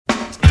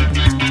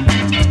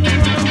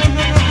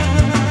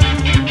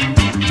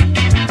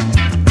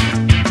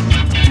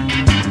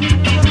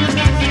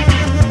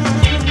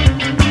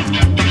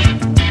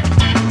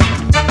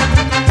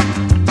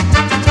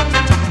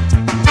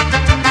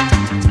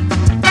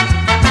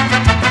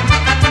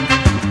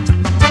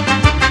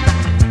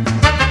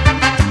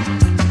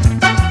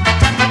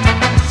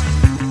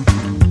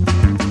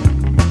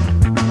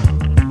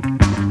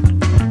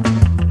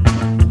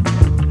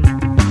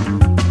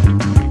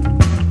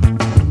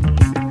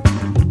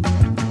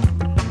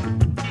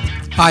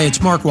Hi,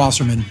 it's Mark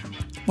Wasserman.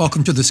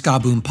 Welcome to the Ska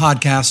Boom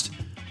Podcast,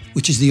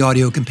 which is the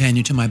audio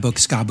companion to my book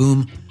Ska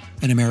Boom,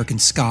 An American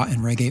Ska and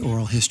Reggae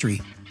Oral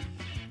History.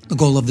 The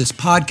goal of this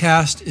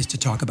podcast is to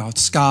talk about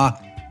ska,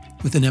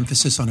 with an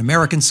emphasis on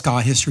American ska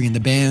history and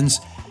the bands,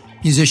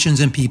 musicians,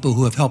 and people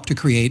who have helped to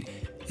create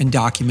and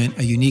document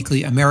a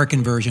uniquely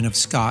American version of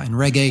ska and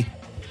reggae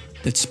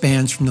that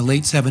spans from the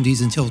late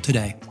 70s until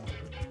today.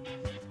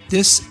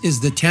 This is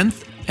the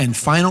 10th and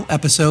final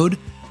episode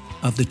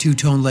of the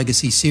Two-Tone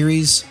Legacy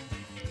series.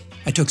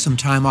 I took some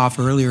time off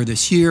earlier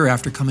this year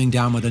after coming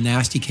down with a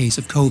nasty case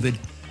of COVID,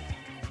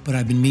 but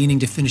I've been meaning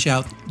to finish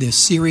out this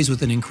series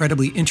with an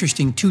incredibly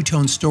interesting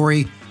two-tone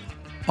story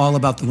all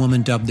about the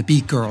woman dubbed the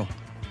Beat Girl,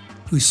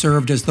 who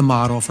served as the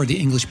model for the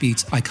English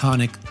Beat's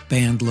iconic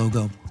band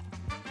logo.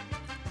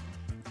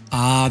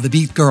 Ah, the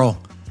Beat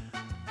Girl.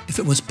 If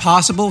it was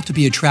possible to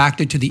be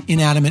attracted to the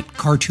inanimate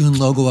cartoon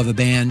logo of a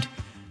band,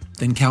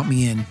 then count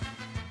me in.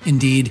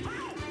 Indeed,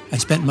 I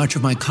spent much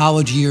of my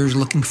college years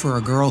looking for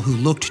a girl who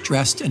looked,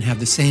 dressed, and had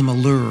the same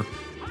allure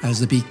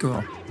as the Beat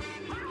Girl.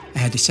 I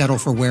had to settle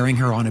for wearing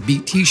her on a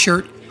Beat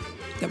t-shirt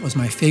that was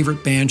my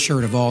favorite band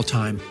shirt of all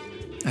time.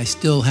 I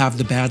still have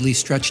the badly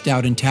stretched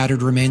out and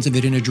tattered remains of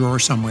it in a drawer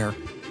somewhere.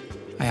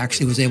 I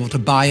actually was able to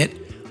buy it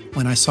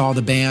when I saw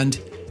the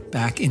band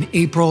back in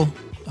April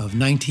of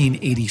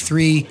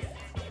 1983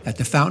 at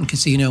the Fountain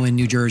Casino in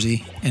New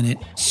Jersey, and it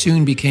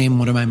soon became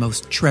one of my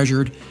most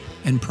treasured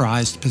and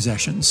prized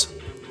possessions.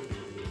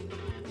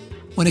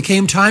 When it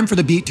came time for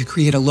the Beat to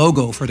create a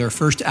logo for their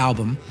first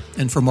album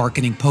and for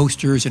marketing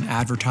posters and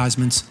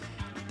advertisements,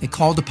 they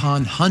called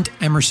upon Hunt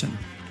Emerson.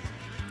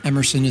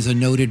 Emerson is a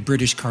noted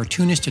British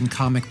cartoonist and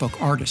comic book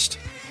artist.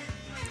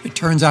 It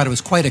turns out it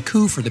was quite a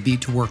coup for the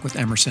Beat to work with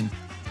Emerson.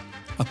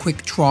 A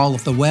quick trawl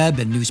of the web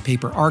and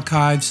newspaper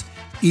archives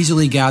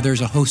easily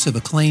gathers a host of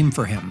acclaim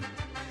for him.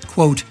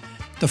 Quote,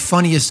 the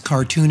funniest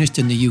cartoonist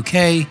in the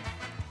UK,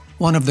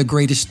 one of the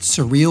greatest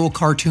surreal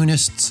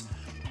cartoonists,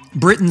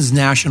 Britain's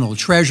national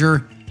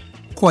treasure,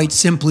 quite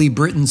simply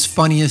Britain's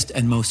funniest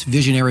and most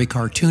visionary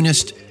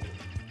cartoonist,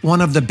 one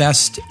of the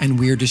best and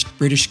weirdest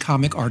British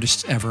comic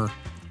artists ever,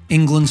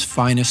 England's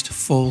finest,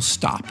 full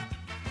stop.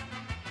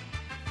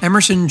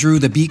 Emerson drew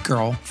the Beat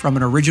Girl from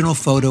an original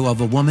photo of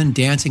a woman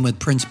dancing with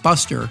Prince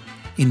Buster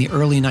in the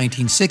early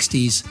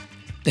 1960s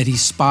that he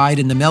spied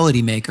in the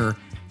Melody Maker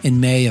in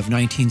May of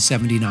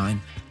 1979.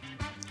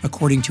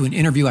 According to an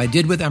interview I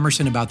did with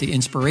Emerson about the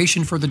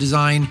inspiration for the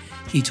design,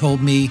 he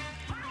told me,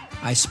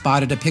 I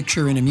spotted a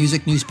picture in a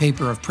music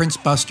newspaper of Prince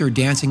Buster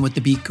dancing with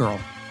the Beat Girl.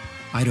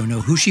 I don't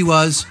know who she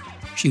was.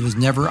 She was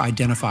never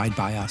identified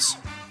by us.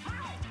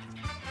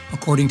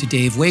 According to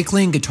Dave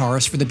Wakeling,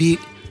 guitarist for the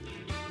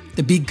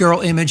Beat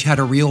Girl image had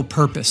a real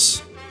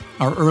purpose.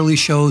 Our early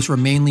shows were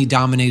mainly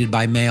dominated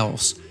by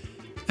males.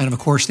 And of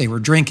course they were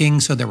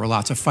drinking, so there were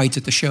lots of fights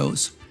at the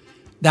shows.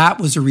 That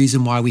was the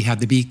reason why we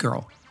had the Beat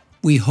Girl.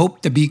 We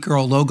hoped the Beat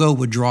Girl logo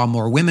would draw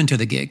more women to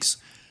the gigs.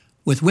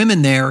 With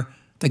women there,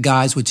 the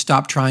guys would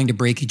stop trying to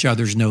break each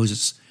other's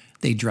noses.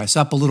 They'd dress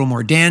up a little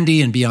more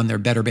dandy and be on their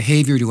better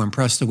behavior to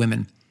impress the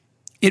women.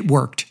 It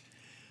worked.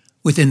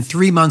 Within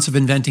 3 months of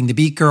inventing the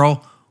Beat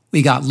Girl,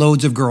 we got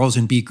loads of girls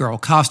in Beat Girl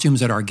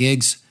costumes at our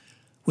gigs.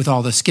 With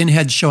all the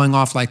skinheads showing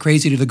off like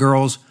crazy to the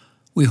girls,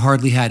 we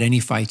hardly had any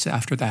fights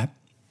after that.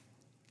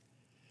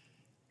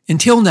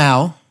 Until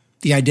now,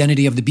 the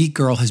identity of the Beat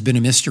Girl has been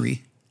a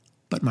mystery,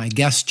 but my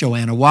guest,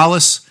 Joanna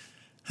Wallace,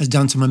 has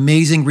done some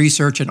amazing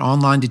research and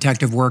online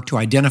detective work to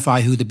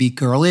identify who the Beat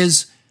Girl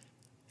is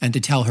and to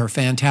tell her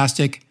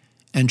fantastic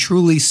and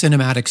truly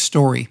cinematic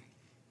story.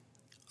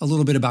 A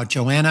little bit about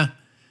Joanna.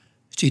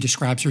 She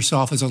describes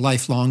herself as a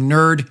lifelong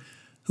nerd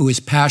who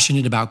is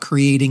passionate about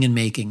creating and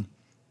making.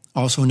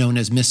 Also known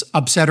as Miss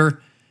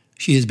Upsetter,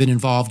 she has been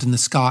involved in the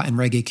ska and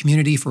reggae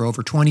community for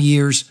over 20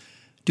 years,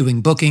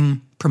 doing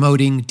booking,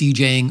 promoting,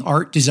 DJing,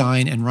 art,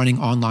 design, and running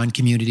online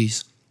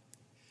communities.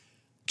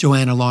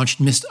 Joanna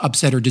launched Miss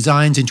Upsetter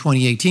Designs in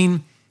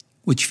 2018,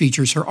 which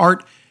features her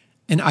art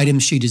and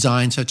items she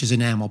designed such as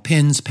enamel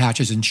pins,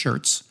 patches, and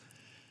shirts.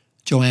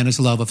 Joanna's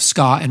love of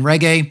ska and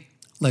reggae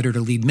led her to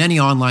lead many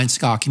online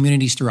ska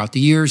communities throughout the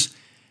years,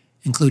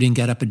 including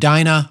Get Up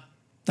Edina,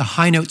 the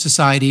High Note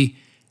Society,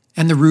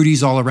 and the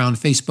Rudy's All Around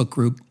Facebook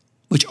group,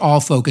 which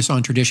all focus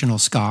on traditional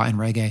ska and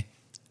reggae.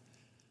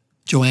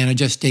 Joanna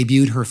just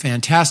debuted her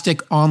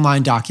fantastic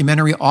online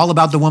documentary all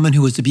about the woman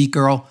who was the Beat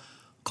Girl,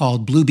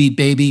 called Blue Beat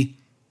Baby,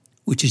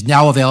 which is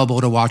now available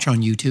to watch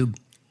on YouTube.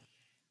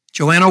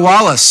 Joanna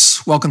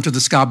Wallace, welcome to the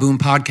Ska Boom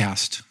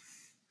Podcast.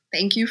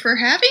 Thank you for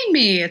having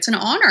me. It's an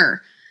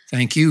honor.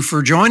 Thank you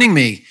for joining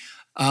me.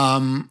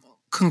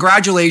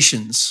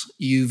 Congratulations.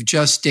 You've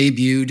just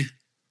debuted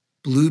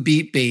Blue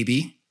Beat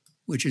Baby,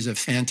 which is a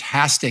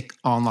fantastic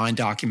online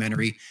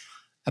documentary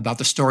about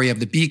the story of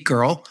the Beat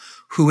Girl,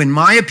 who, in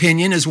my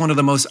opinion, is one of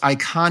the most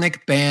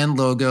iconic band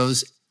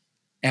logos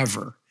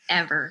ever.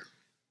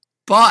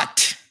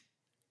 But,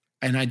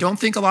 and I don't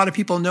think a lot of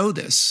people know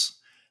this,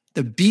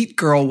 the Beat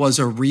Girl was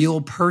a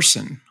real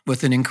person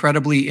with an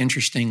incredibly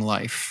interesting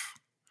life.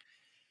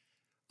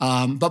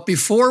 But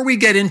before we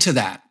get into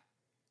that,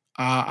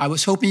 I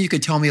was hoping you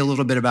could tell me a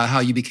little bit about how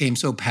you became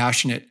so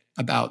passionate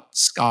about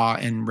ska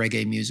and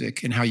reggae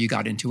music and how you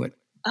got into it.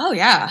 Oh,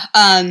 yeah.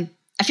 I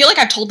feel like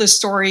I've told this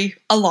story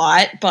a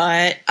lot,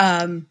 but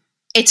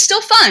it's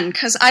still fun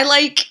because I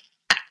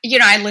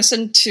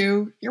listen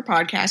to your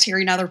podcast,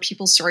 hearing other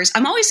people's stories.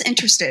 I'm always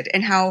interested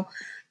in how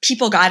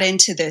people got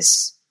into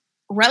this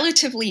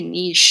relatively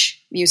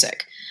niche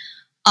music.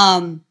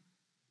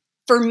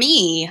 For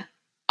me,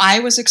 I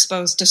was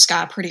exposed to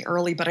ska pretty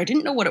early, but I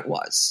didn't know what it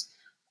was.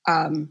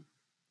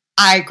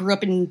 I grew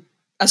up in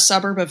a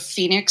suburb of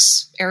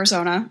Phoenix,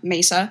 Arizona,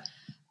 Mesa,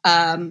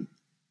 and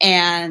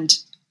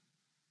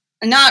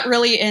not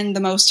really in the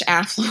most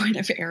affluent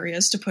of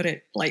areas, to put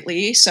it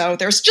lightly. So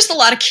there's just a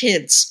lot of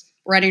kids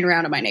running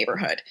around in my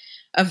neighborhood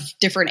of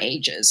different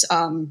ages.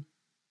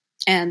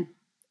 And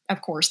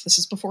of course, this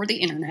is before the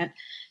internet.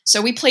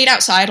 So we played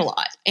outside a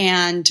lot.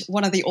 And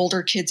one of the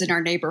older kids in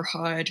our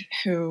neighborhood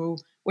who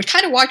would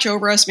kind of watch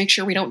over us, make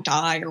sure we don't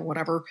die or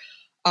whatever,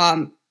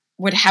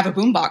 would have a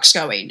boombox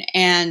going.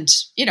 And,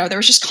 there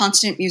was just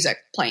constant music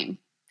playing.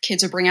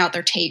 Kids would bring out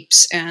their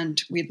tapes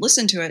and we'd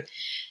listen to it.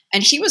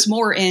 And he was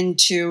more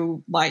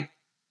into like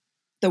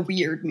the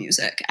weird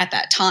music at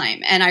that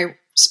time. And I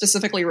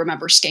specifically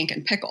remember Skank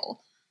and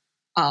Pickle.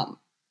 And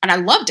I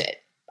loved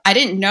it. I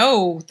didn't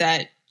know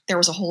that there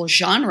was a whole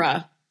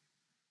genre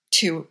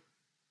to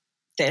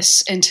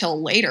this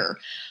until later.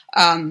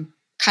 Kind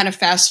of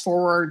fast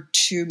forward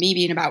to me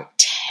being about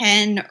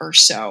 10 or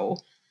so.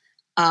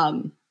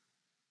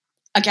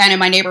 Again, in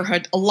my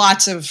neighborhood,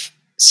 lots of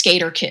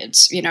skater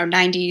kids,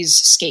 90s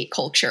skate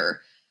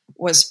culture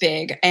was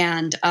big.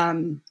 And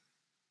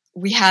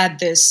we had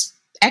this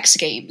X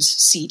Games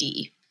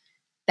CD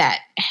that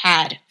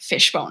had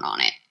Fishbone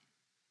on it.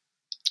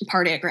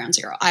 Party at Ground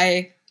Zero.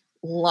 I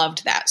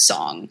loved that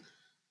song.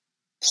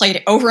 Played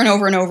it over and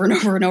over and over and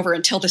over and over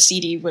until the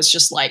CD was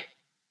just like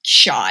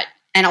shot.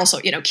 And also,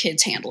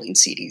 kids handling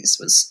CDs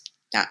was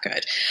not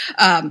good.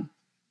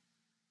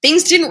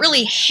 Things didn't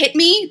really hit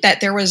me that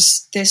there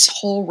was this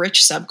whole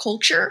rich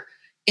subculture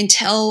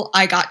until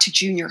I got to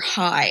junior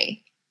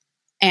high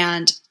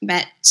and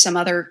met some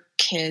other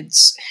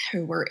kids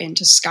who were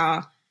into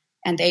ska,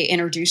 and they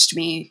introduced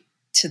me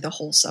to the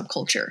whole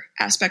subculture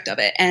aspect of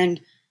it. And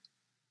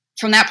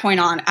from that point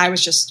on, I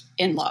was just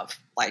in love,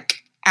 like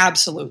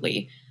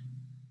absolutely.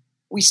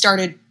 We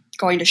started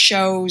going to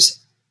shows,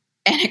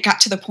 and it got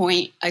to the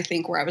point, I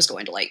think, where I was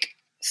going to like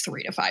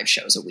 3 to 5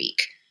 shows a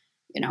week.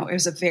 It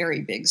was a very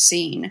big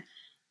scene,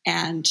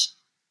 and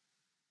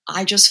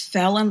I just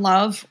fell in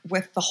love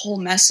with the whole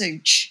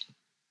message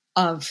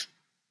of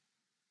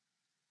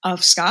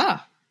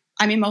ska.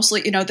 I mean,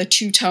 mostly, the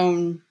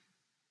two-tone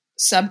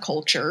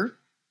subculture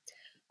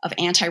of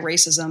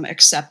anti-racism,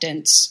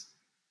 acceptance,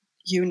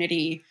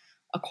 unity,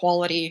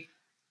 equality.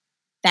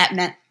 That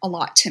meant a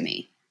lot to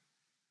me.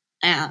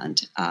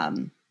 And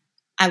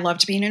I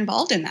loved being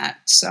involved in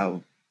that.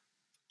 So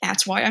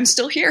that's why I'm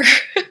still here.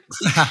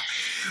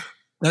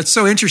 That's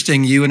so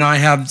interesting. You and I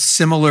have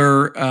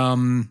similar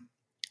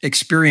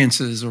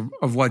experiences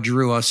of what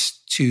drew us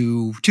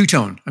to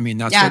two-tone. I mean,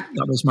 that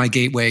was my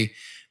gateway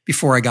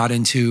before I got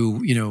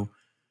into,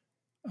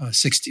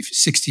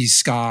 60s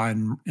ska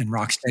and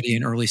rocksteady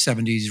and early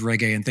 70s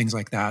reggae and things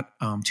like that.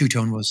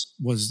 Two-tone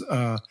was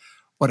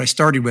what I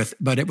started with,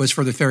 but it was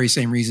for the very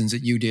same reasons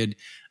that you did.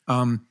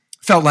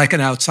 Felt like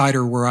an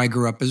outsider where I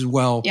grew up as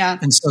well. Yeah.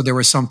 And so there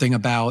was something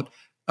about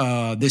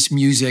this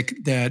music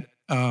that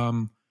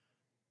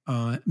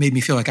made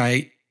me feel like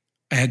I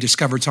had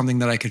discovered something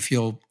that I could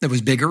feel that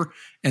was bigger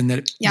and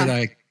that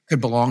I could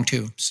belong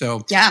to.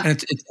 So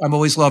and I'm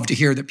always loved to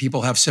hear that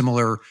people have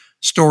similar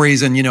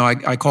stories, and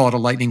I call it a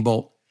lightning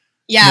bolt.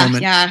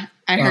 Moment. Yeah.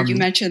 I heard you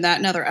mention that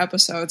in other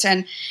episodes,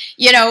 and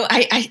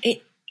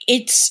it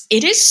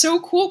is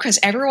so cool because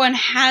everyone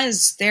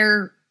has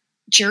their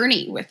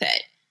journey with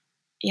it.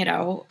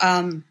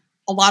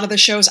 A lot of the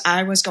shows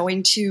I was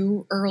going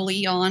to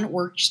early on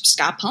were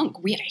ska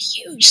punk. We had a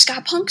huge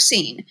ska punk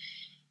scene.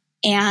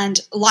 And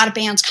a lot of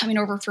bands coming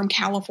over from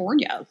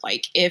California.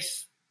 Like,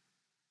 if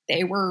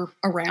they were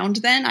around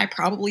then, I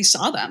probably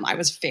saw them. I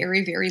was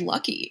very, very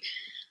lucky.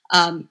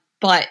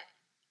 But,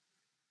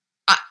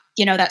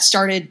 that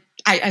started,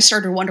 I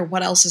started to wonder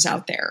what else is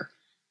out there.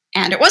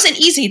 And it wasn't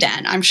easy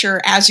then, I'm sure,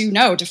 as you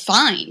know, to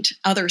find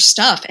other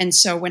stuff. And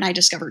so when I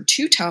discovered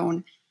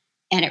two-tone,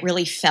 and it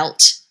really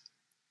felt,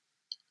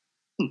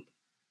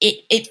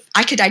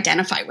 I could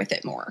identify with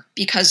it more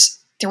because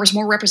there was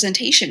more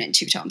representation in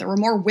two-tone. There were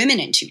more women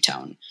in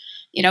two-tone.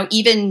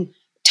 Even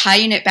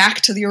tying it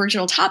back to the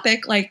original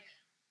topic, like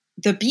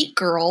the Beat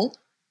Girl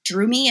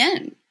drew me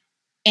in.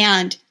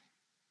 And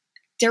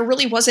there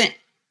really wasn't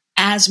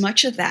as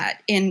much of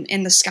that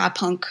in the ska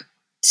punk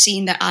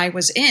scene that I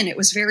was in. It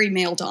was very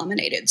male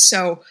dominated.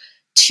 So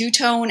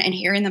two-tone and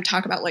hearing them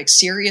talk about like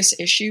serious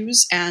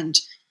issues, and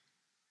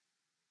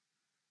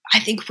I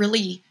think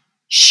really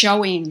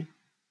showing,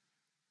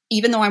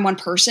 even though I'm one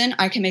person,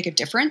 I can make a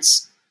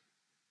difference,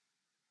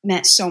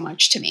 meant so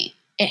much to me.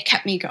 It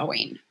kept me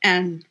going.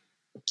 And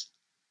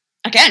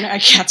again,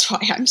 that's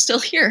why I'm still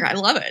here. I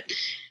love it.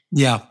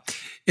 Yeah.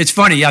 It's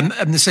funny.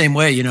 I'm the same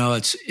way.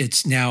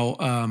 It's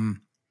now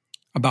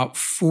about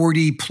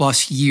 40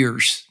 plus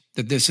years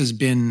that this has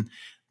been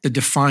the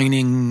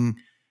defining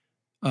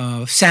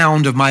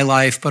sound of my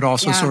life, but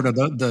also Yeah. sort of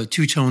the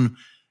two-tone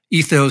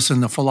ethos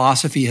and the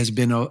philosophy has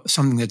been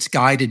something that's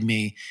guided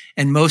me.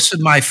 And most of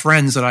my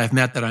friends that I've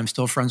met that I'm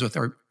still friends with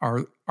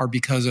are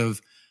because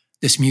of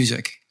this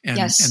music and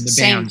Yes, the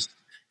same. bands.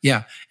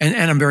 Yeah, and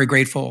I'm very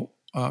grateful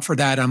for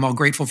that. I'm all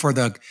grateful for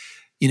the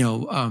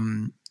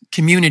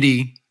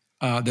community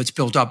that's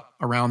built up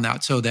around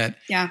that, so that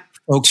Yeah.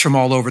 folks from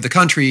all over the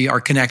country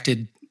are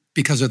connected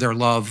because of their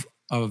love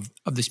of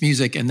this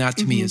music. And that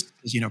to me is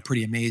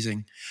pretty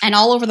amazing. And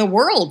all over the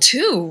world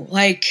too.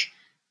 Like,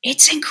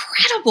 it's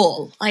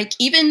incredible. Like,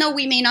 even though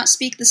we may not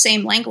speak the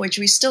same language,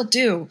 we still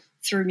do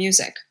through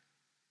music.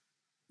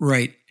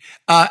 Right.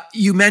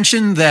 You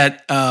mentioned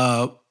that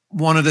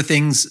one of the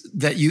things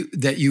that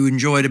you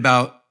enjoyed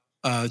about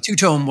Two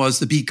Tone was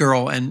the Beat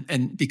Girl,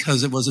 and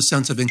because it was a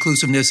sense of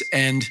inclusiveness,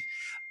 and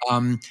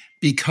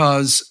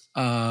because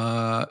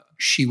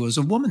she was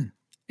a woman.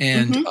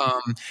 And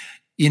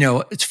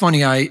it's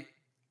funny.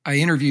 I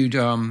interviewed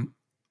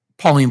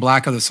Pauline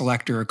Black of the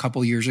Selector a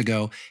couple years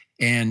ago,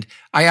 and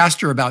I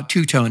asked her about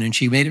Two Tone, and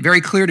she made it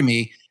very clear to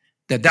me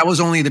that was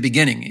only the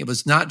beginning. It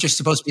was not just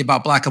supposed to be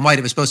about black and white.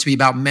 It was supposed to be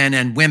about men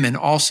and women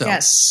also.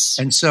 Yes.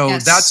 And so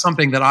that's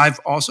something that I've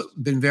also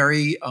been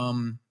very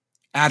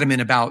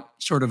adamant about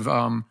sort of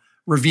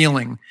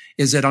revealing,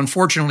 is that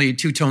unfortunately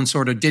Two Tone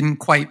sort of didn't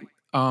quite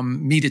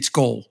meet its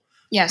goal.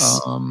 Yes.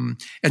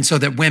 And so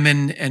that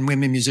women and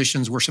women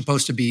musicians were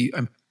supposed to be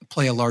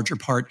play a larger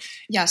part.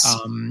 Yes.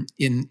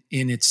 In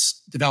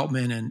its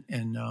development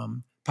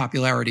and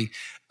popularity.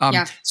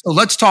 So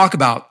let's talk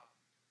about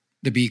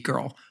the Beat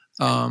Girl.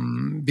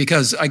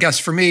 Because I guess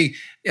for me,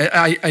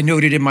 I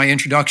noted in my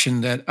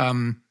introduction that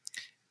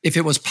if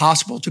it was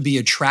possible to be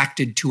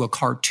attracted to a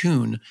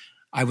cartoon,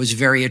 I was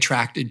very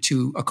attracted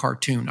to a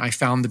cartoon. I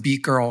found the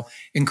Beat Girl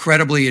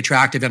incredibly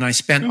attractive, and I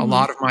spent a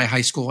lot of my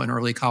high school and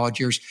early college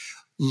years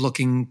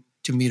looking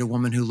to meet a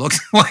woman who looked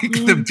like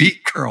the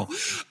Beat Girl.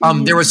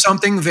 There was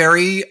something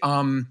very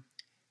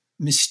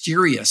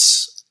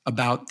mysterious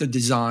about the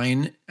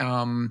design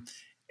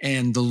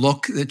and the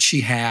look that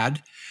she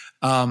had.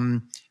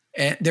 And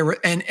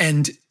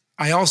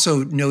I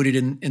also noted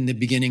in the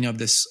beginning of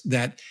this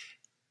that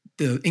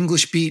the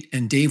English Beat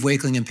and Dave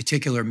Wakeling in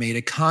particular made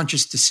a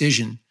conscious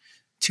decision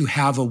to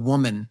have a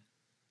woman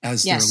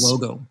as their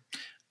logo.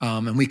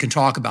 And we can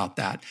talk about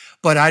that.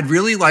 But I'd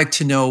really like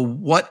to know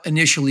what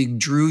initially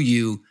drew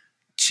you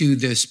to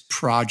this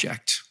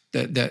project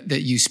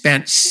that you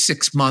spent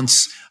 6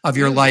 months of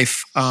your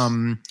life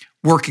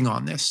working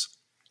on this.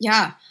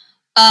 Yeah.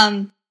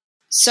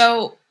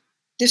 So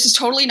this is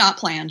totally not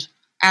planned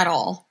at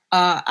all.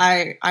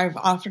 I've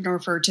often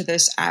referred to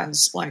this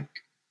as like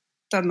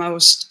the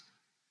most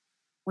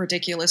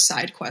ridiculous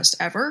side quest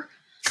ever.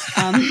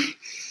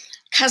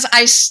 Cause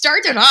I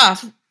started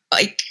off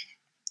like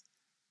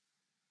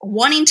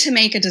wanting to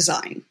make a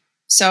design.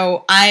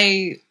 So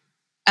I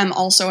am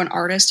also an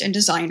artist and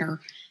designer,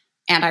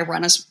 and I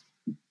run a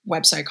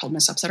website called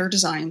Miss Upsetter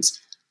Designs.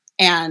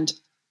 And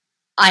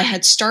I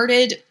had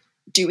started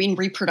doing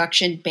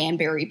reproduction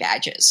Banbury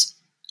badges.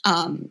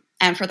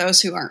 And for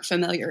those who aren't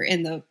familiar,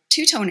 in the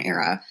Two-Tone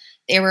era,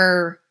 they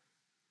were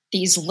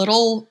these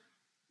little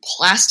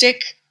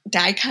plastic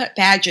die-cut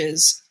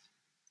badges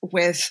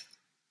with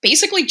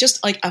basically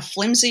just like a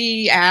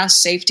flimsy-ass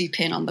safety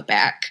pin on the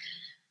back.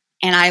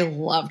 And I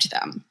loved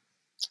them.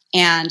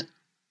 And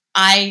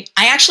I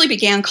actually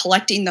began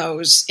collecting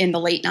those in the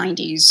late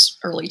 90s,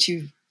 early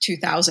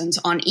 2000s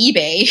on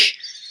eBay,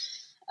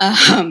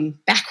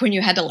 back when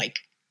you had to like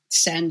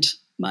send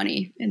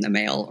money in the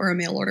mail or a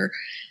mail order.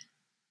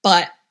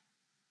 But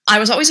I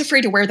was always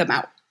afraid to wear them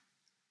out.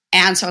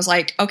 And so I was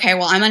like, okay,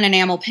 well, I'm an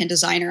enamel pin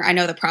designer. I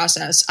know the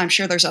process. I'm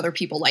sure there's other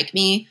people like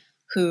me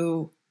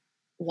who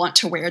want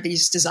to wear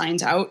these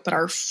designs out, but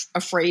are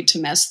afraid to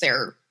mess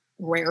their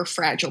rare,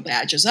 fragile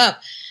badges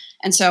up.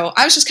 And so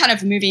I was just kind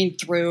of moving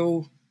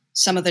through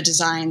some of the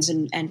designs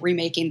and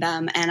remaking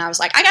them. And I was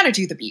like, I got to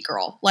do the Beat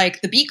Girl.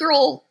 Like, the Beat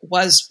Girl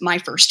was my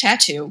first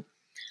tattoo.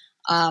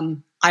 I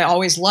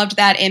always loved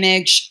that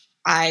image.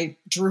 I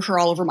drew her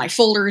all over my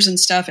folders and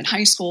stuff in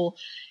high school.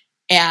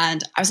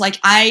 And I was like,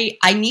 I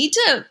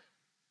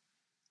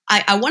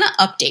want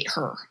to update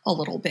her a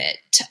little bit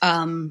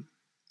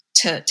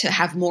to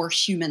have more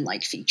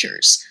human-like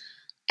features.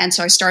 And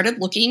so I started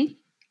looking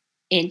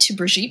into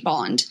Brigitte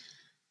Bond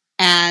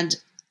and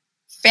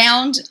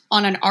found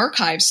on an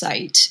archive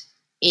site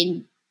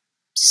in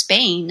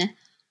Spain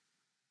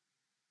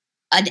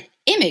an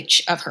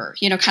image of her,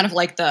 kind of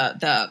like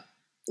the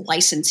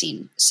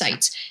licensing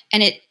sites.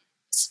 And it,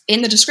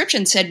 in the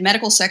description, said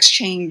medical sex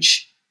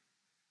change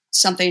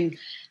something.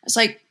 I was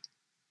like,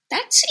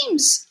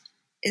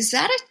 is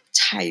that a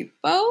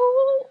typo?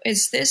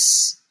 Is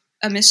this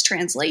a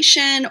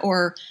mistranslation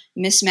or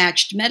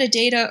mismatched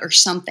metadata or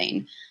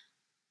something?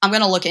 I'm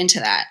going to look into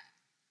that.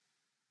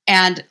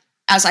 And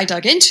as I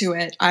dug into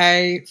it,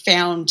 I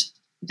found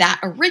that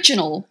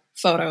original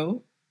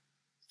photo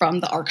from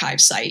the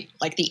archive site,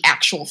 like the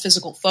actual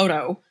physical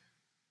photo,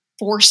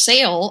 for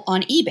sale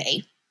on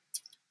eBay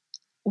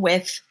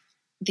with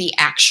the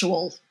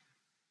actual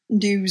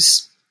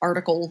news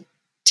article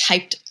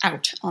typed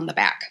out on the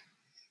back.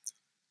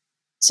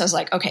 So I was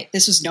like, okay,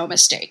 this was no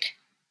mistake.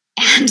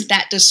 And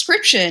that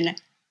description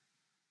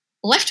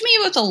left me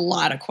with a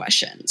lot of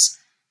questions.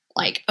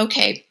 Like,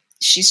 okay,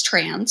 she's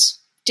trans.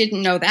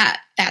 Didn't know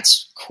that.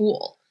 That's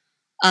cool.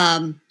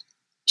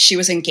 She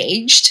was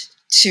engaged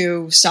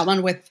to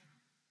someone with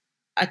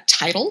a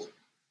title,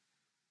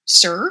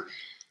 sir,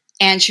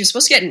 and she was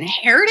supposed to get an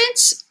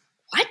inheritance.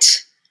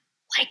 What?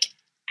 Like,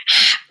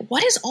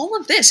 what is all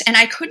of this? And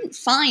I couldn't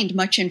find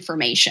much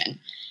information.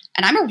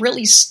 And I'm a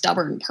really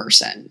stubborn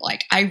person.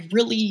 Like, I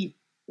really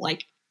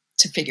like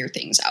to figure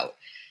things out.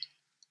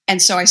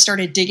 And so I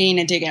started digging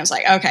and digging. I was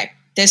like, okay,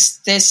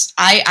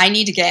 I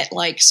need to get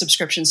like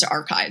subscriptions to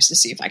archives to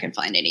see if I can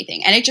find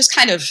anything. And it just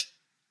kind of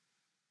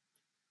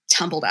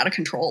tumbled out of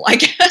control, I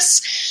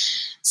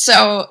guess.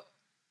 So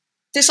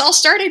this all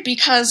started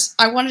because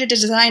I wanted to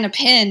design a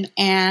pin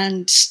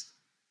and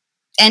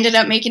ended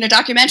up making a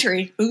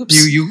documentary.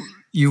 Oops.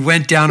 You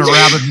went down a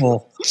rabbit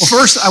hole. Well,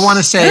 first, I want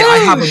to say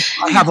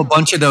I have a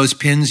bunch of those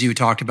pins you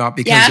talked about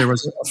because there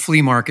was a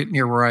flea market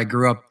near where I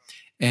grew up.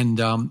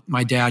 And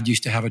my dad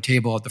used to have a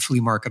table at the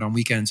flea market on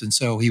weekends. And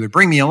so he would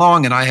bring me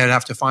along and I had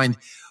have to find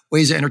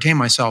ways to entertain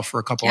myself for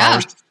a couple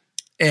hours.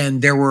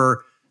 And there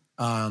were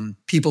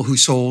people who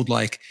sold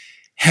like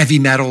heavy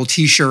metal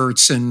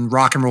T-shirts and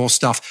rock and roll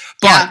stuff.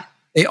 But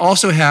they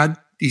also had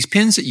these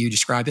pins that you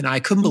described. And I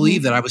couldn't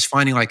believe that I was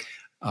finding like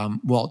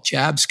Walt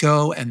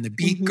Jabsco and the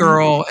Beat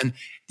Girl. And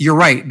you're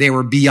right. They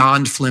were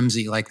beyond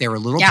flimsy. Like they were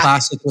little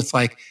plastic with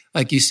like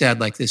you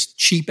said, like this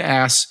cheap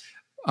ass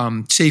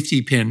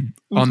safety pin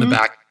on the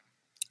back.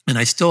 And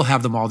I still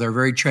have them all. They're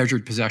very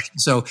treasured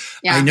possessions. So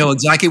I know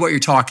exactly what you're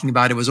talking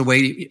about. It was a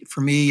way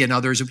for me and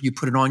others, you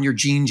put it on your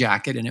jean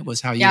jacket and it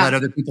was how you let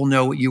other people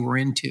know what you were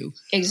into.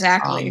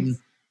 Exactly.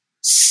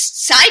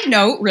 Side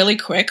note really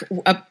quick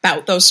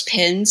about those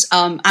pins.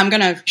 I'm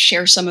going to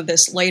share some of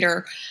this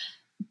later,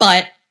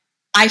 but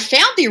I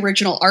found the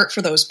original art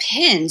for those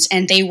pins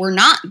and they were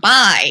not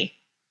by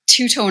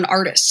two-tone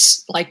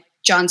artists like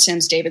John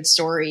Sims, David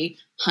Story,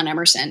 Hunt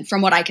Emerson,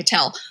 from what I could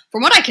tell.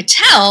 From what I could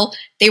tell,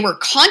 they were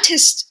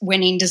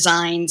contest-winning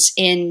designs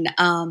in,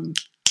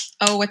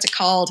 what's it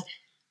called?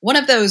 One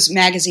of those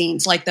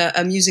magazines, like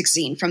a music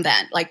zine from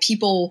then. Like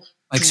people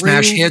like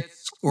Smash Hits?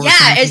 Or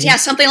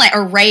something like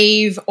a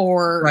rave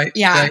or right.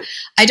 I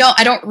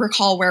don't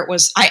recall where it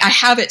was. I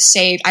have it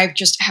saved. I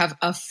just have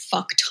a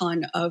fuck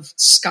ton of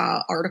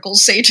ska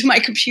articles saved to my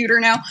computer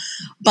now,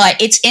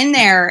 but it's in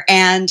there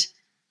and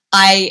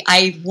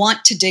I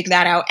want to dig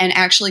that out and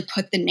actually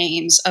put the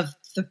names of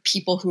the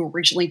people who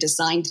originally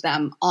designed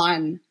them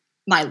on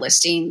my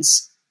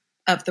listings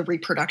of the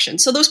reproduction.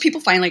 So those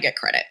people finally get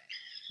credit.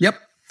 Yep.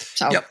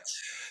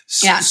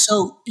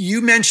 So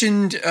you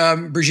mentioned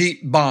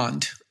Brigitte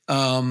Bond.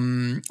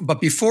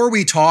 But before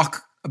we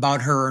talk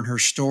about her and her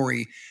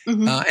story,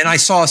 and I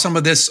saw some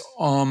of this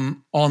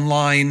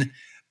online,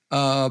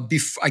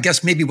 I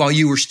guess maybe while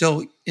you were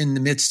still in the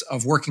midst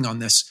of working on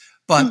this,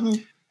 but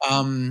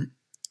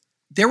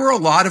there were a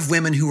lot of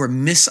women who were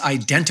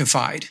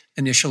misidentified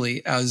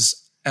initially as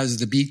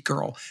the Beat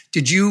Girl.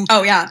 Did you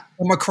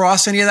come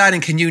across any of that?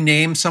 And can you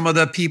name some of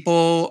the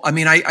people? I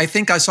mean, I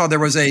think I saw there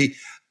was a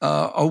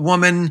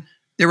woman.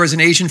 There was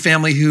an Asian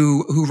family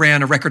who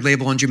ran a record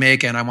label in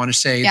Jamaica, and I want to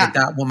say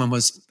that woman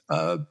was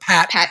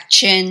Pat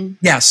Chin.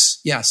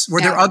 Yes.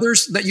 Were there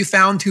others that you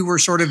found who were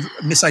sort of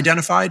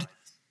misidentified?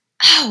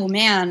 Oh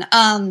man,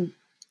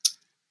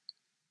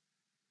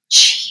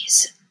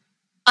 jeez.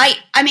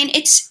 I mean,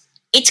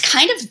 it's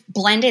kind of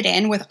blended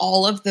in with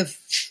all of the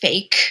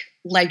fake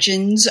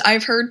legends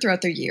I've heard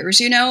throughout the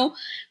years,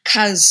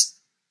 because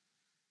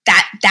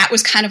that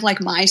was kind of like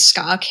my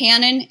ska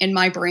canon in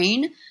my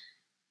brain.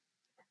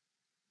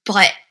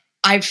 But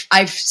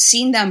I've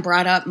seen them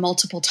brought up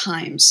multiple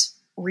times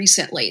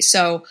recently.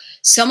 So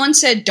someone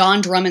said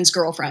Don Drummond's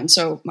girlfriend,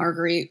 so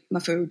Marguerite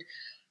Mafood.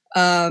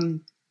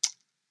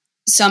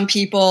 Some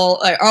people,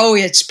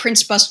 it's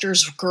Prince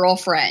Buster's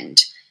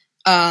girlfriend.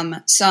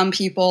 Some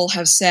people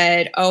have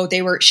said,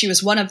 she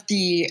was one of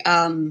the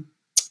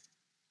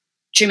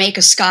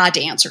Jamaica ska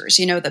dancers,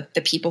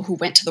 the people who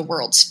went to the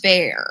World's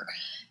Fair.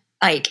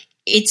 Like,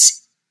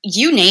 it's,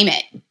 you name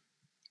it.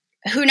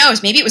 Who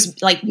knows? Maybe it was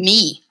like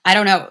me. I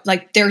don't know.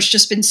 Like, there's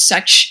just been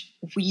such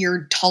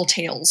weird tall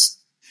tales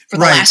for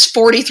the last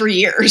 43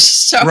 years.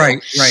 So,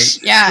 right.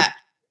 Yeah.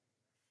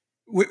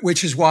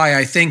 Which is why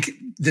I think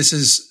this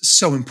is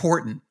so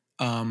important,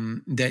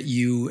 that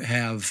you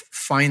have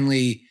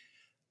finally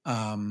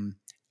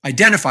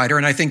identified her.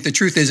 And I think the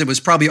truth is it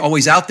was probably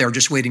always out there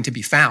just waiting to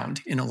be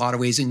found in a lot of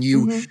ways. And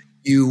you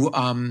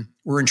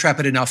were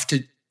intrepid enough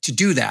to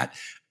do that.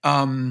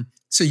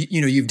 So,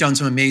 you've done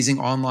some amazing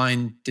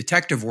online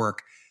detective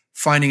work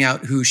finding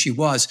out who she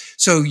was.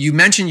 So you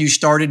mentioned you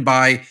started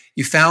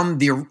you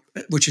found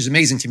which is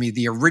amazing to me,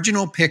 the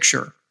original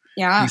picture.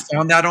 Yeah. You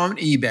found that on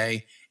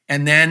eBay.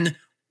 And then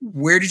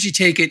where did you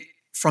take it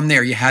from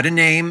there? You had a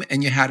name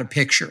and you had a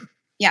picture.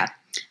 Yeah.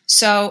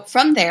 So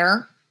from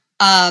there,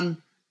 I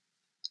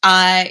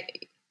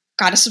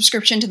got a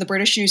subscription to the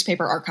British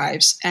Newspaper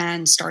Archives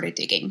and started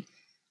digging.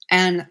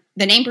 And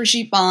the name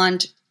Brigitte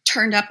Bond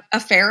turned up a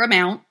fair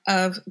amount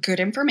of good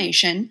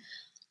information.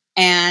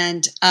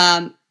 And,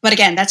 but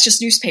again, that's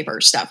just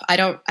newspaper stuff. I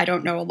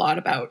don't know a lot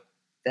about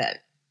the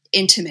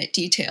intimate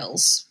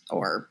details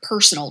or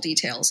personal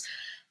details,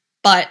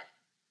 but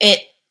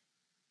it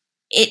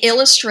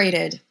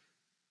illustrated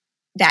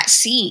that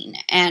scene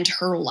and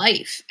her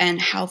life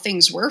and how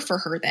things were for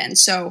her then.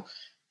 So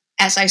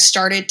as I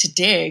started to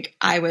dig,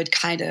 I would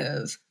kind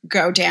of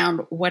go down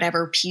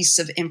whatever piece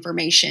of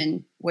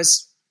information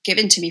was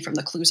given to me from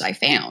the clues I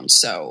found.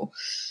 So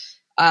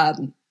I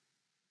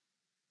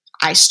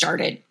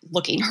started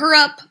looking her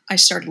up. I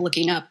started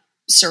looking up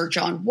Sir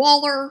John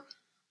Waller,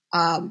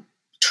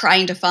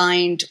 trying to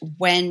find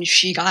when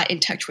she got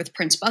in touch with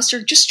Prince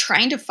Buster, just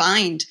trying to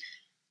find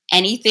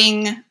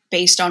anything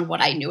based on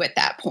what I knew at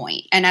that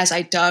point. And as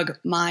I dug,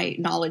 my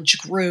knowledge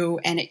grew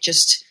and it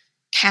just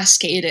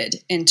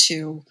cascaded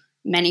into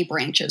many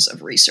branches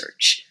of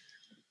research.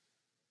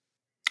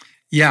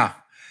 Yeah.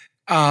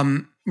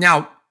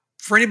 Now,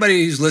 for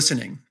anybody who's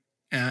listening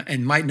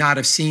and might not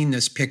have seen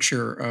this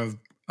picture of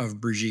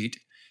Brigitte,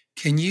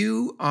 can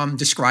you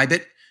describe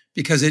it?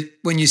 Because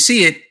when you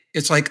see it,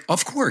 it's like,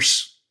 of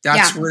course,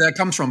 that's where that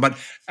comes from. But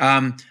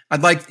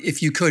I'd like,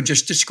 if you could,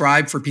 just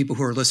describe for people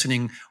who are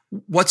listening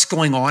what's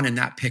going on in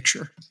that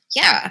picture.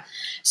 Yeah.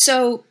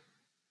 So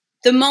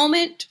the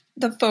moment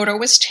the photo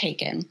was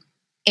taken,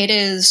 it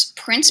is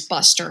Prince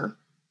Buster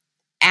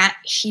at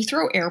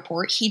Heathrow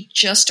Airport. He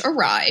just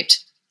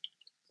arrived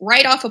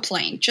right off a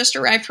plane, just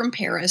arrived from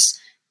Paris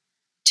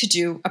to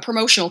do a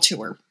promotional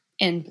tour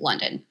in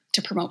London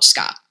to promote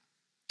ska.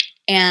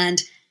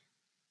 And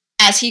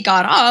as he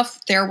got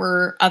off, there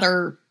were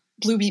other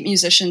Blue Beat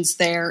musicians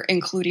there,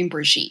 including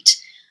Brigitte.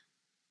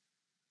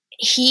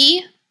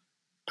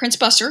 Prince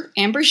Buster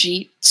and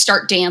Brigitte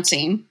start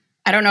dancing.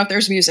 I don't know if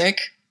there's music,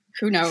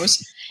 who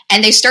knows?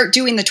 And they start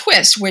doing the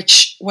twist,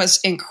 which was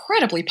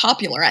incredibly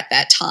popular at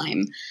that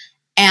time.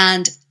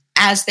 And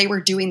as they were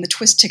doing the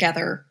twist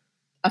together,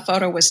 a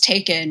photo was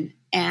taken,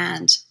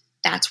 and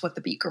that's what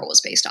the Beat Girl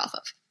was based off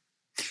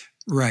of.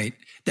 Right.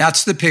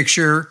 That's the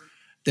picture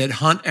that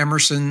Hunt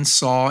Emerson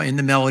saw in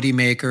the Melody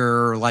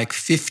Maker like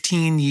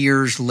 15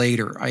 years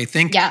later. I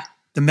think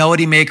the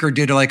Melody Maker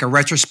did like a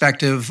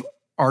retrospective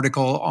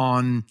article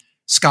on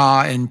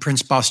ska and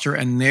Prince Buster,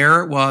 and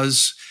there it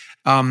was.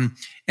 And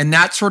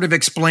that sort of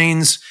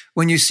explains,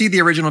 when you see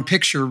the original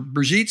picture,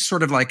 Brigitte's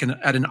sort of like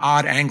at an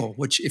odd angle,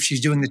 which if she's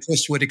doing the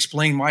twist would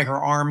explain why her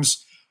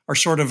arms are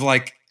sort of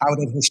like out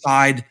of her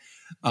side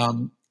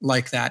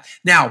like that.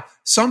 Now,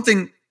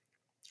 something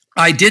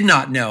I did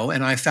not know,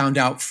 and I found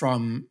out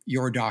from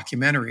your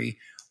documentary,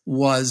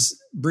 was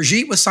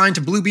Brigitte was signed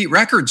to Blue Beat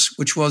Records,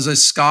 which was a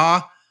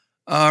ska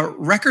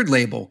record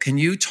label. Can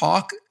you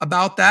talk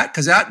about that?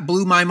 Because that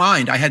blew my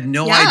mind. I had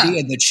no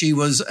idea that she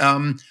was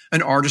an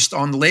artist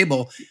on the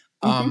label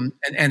and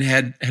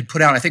had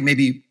put out, I think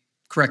maybe,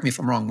 correct me if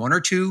I'm wrong, 1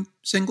 or 2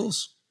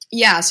 singles?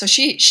 Yeah, so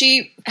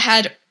she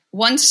had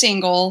one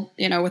single,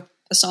 with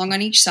a song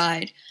on each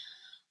side.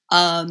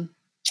 But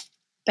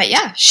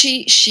yeah,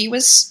 she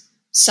was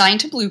signed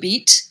to Blue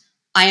Beat.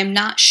 I am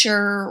not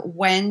sure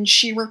when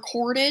she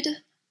recorded.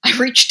 I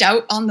reached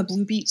out on the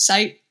Blue Beat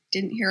site,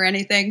 didn't hear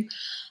anything.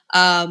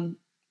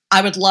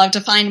 I would love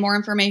to find more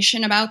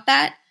information about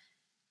that.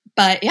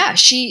 But yeah,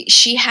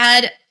 she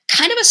had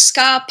kind of a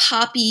ska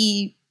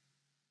poppy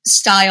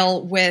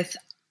style with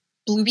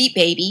Blue Beat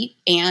Baby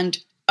and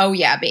Oh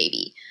Yeah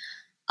Baby.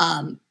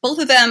 Both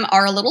of them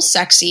are a little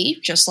sexy,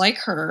 just like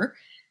her.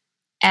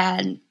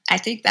 And I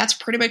think that's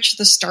pretty much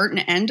the start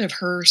and end of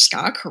her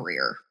ska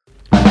career.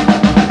 Blue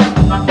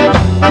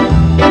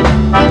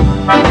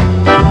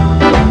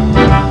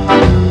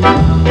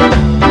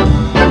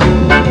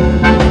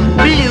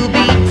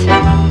beat,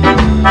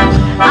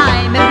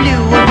 I'm a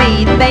blue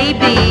beat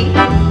baby.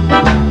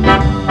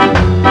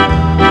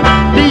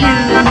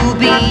 Blue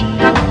beat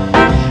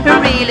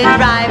really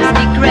drives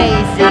me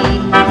crazy.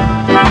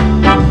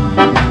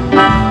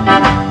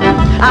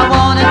 I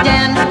wanna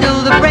dance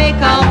till the break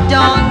of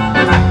dawn.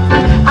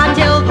 I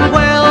tell the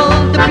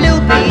world the blue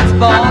beat's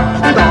born.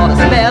 It's got a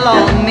spell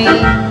on me.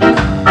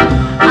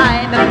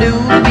 I'm a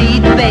blue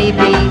beat baby.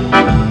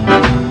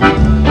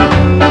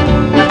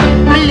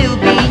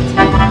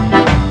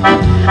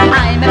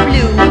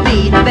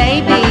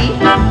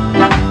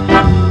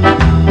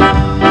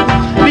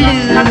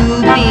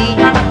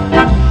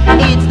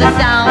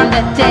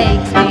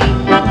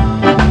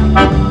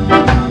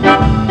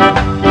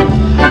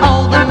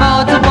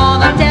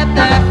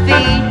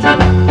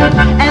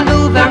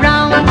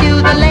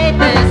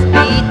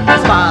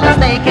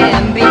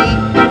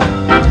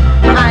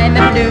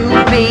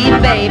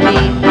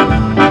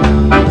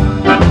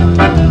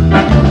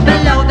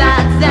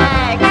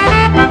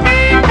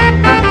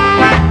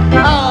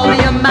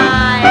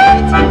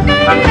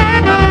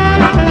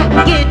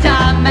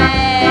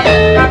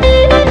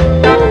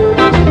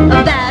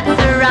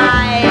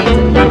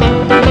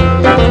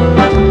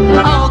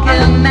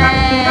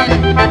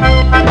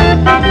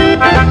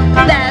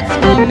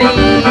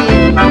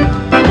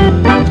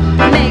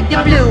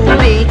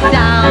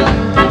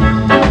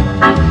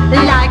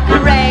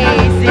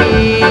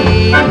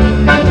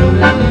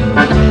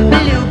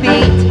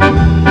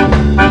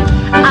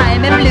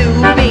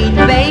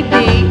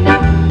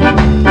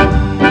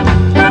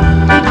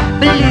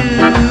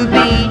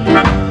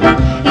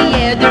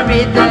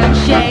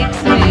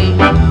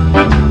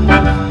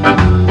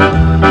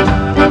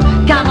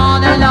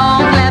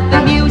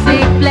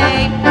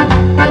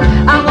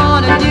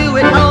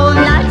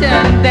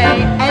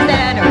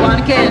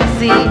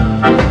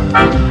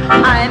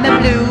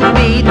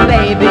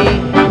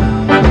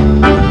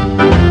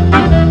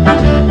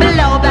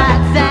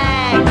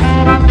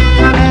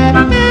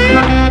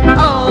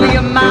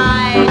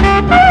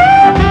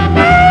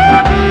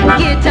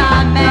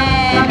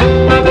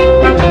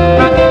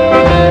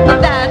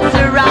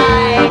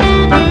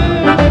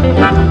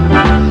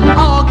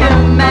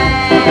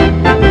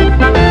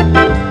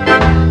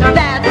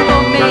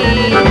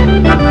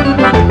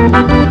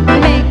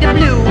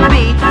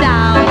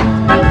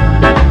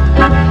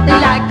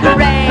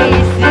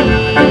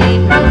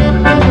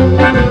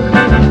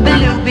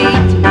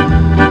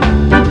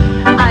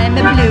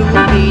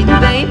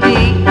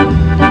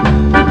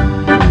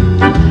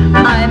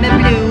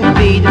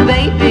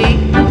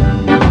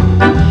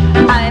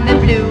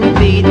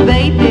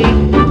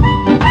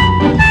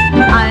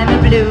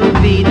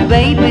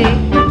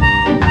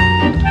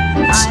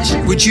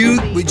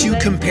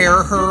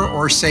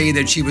 or say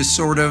that she was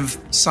sort of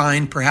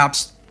signed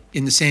perhaps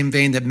in the same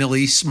vein that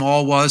Millie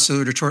Small was,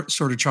 so to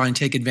sort of try and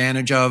take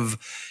advantage of,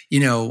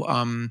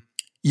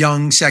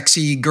 young,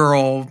 sexy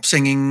girl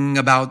singing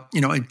about,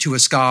 to a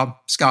ska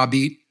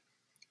beat?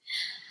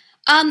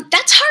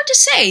 That's hard to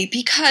say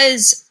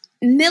because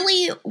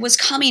Millie was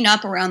coming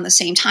up around the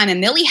same time, and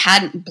Millie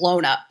hadn't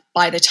blown up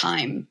by the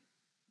time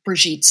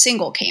Brigitte's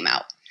single came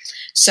out.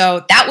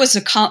 So that was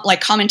a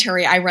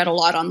commentary I read a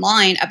lot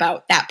online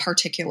about that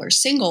particular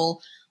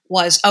single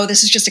was, oh,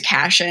 this is just a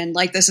cash in.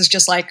 Like, this is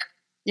just like,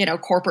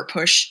 corporate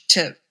push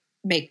to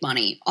make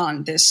money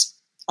on this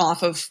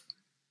off of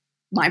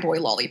My Boy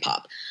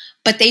Lollipop.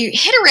 But they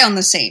hit around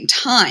the same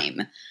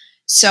time.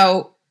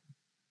 So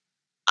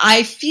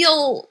I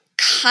feel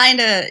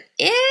kind of,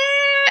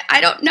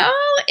 I don't know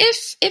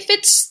if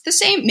it's the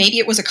same. Maybe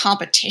it was a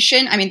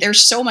competition. I mean,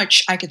 there's so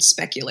much I could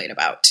speculate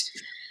about.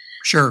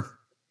 Sure.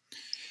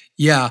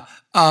 Yeah.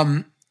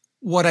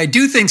 What I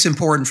do think is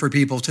important for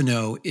people to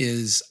know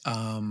is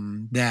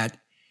that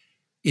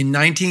in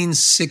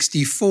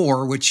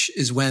 1964, which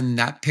is when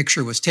that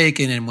picture was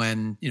taken and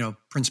when,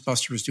 Prince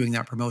Buster was doing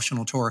that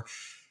promotional tour,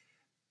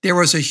 there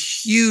was a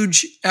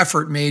huge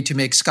effort made to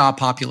make ska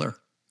popular.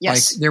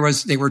 Yes. Like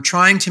they were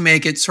trying to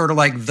make it sort of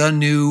like the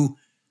new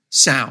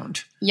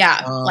sound.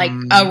 Yeah. Like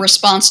a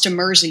response to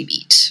Mersey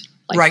Beat,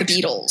 like right.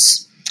 the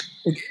Beatles.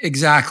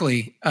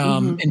 Exactly.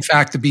 In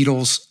fact, the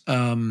Beatles,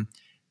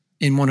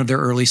 in one of their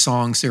early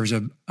songs, there's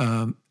a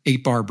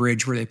 8-bar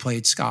bridge where they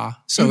played ska.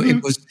 So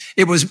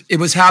it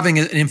was having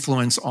an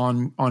influence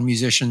on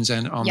musicians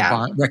and on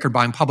the record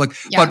buying public,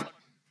 but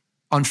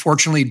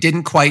unfortunately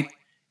didn't quite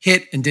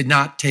hit and did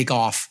not take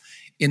off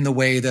in the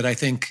way that I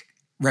think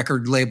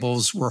record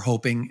labels were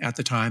hoping at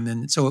the time.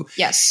 And so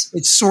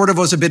it sort of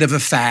was a bit of a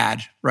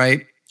fad,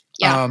 right?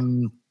 Yeah.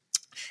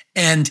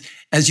 And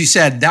as you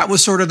said, that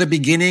was sort of the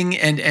beginning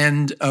and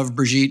end of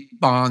Brigitte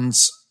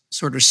Bond's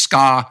sort of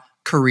ska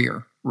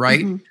career,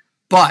 right? Mm-hmm.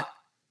 But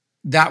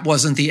that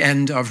wasn't the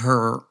end of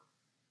her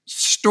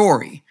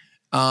story.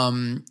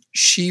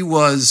 She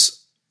was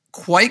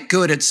quite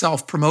good at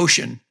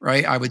self-promotion,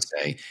 right, I would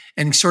say,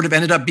 and sort of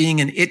ended up being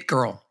an it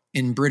girl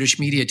in British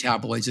media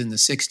tabloids in the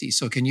 60s.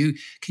 So can you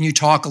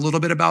talk a little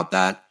bit about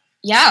that?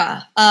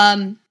 Yeah.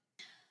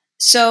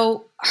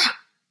 So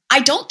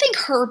I don't think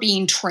her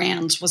being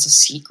trans was a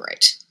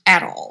secret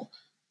at all.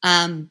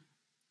 And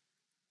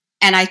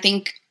I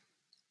think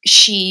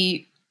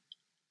she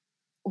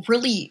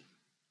really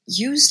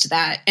used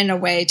that in a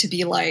way to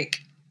be like,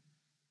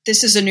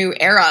 this is a new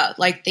era.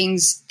 Like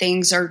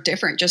things are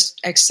different.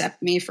 Just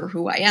accept me for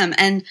who I am.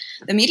 And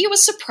the media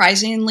was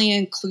surprisingly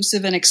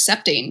inclusive and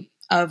accepting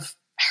of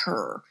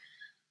her.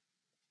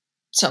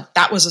 So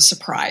that was a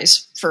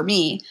surprise for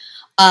me.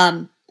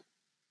 After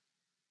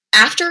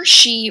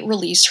she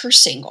released her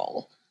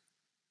single,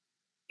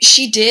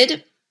 she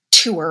did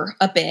tour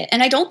a bit.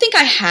 And I don't think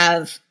I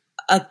have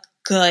a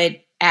good,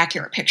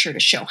 accurate picture to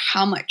show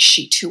how much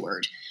she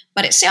toured.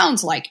 But it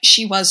sounds like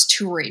she was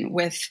touring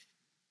with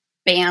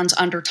bands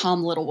under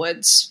Tom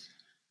Littlewood's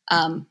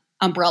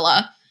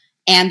umbrella,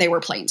 and they were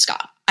playing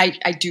ska.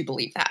 I do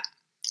believe that.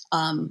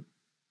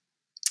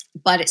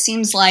 But it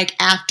seems like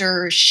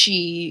after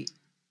she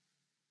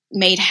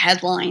made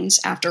headlines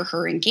after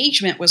her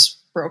engagement was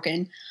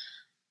broken,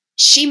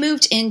 she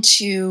moved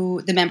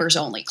into the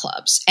members-only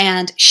clubs.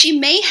 And she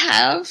may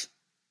have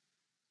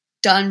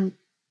done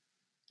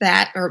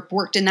that or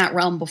worked in that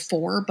realm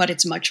before, but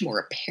it's much more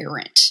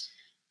apparent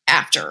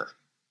after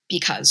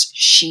because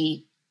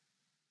she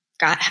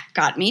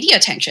got media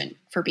attention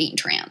for being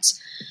trans.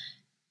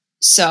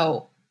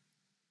 So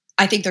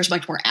I think there's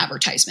much more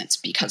advertisements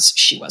because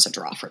she was a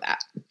draw for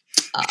that.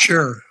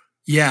 Sure.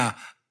 Yeah.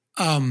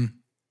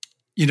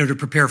 To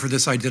prepare for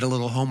this, I did a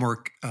little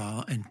homework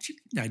and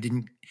I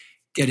didn't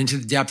get into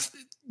the depth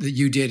that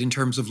you did in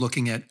terms of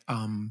looking at,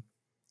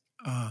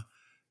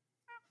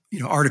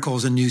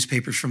 articles and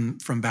newspapers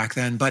from back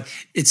then. But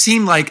it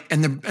seemed like,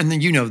 and then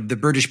the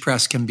British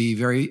press can be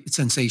very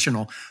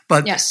sensational,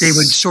 but they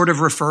would sort of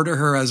refer to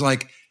her as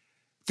like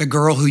the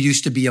girl who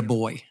used to be a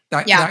boy,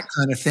 that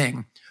kind of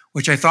thing,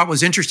 which I thought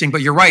was interesting.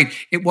 But you're right,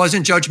 it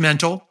wasn't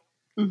judgmental.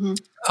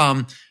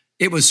 Mm-hmm.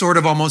 It was sort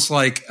of almost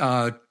like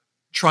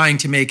trying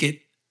to make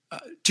it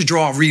to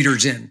draw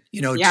readers in,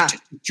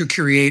 to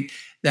create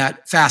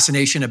that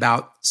fascination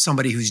about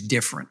somebody who's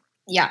different.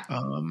 Yeah.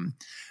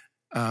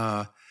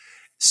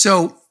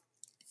 So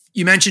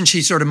you mentioned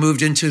she sort of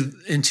moved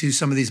into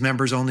some of these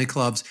members only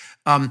clubs.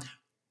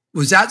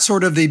 Was that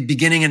sort of the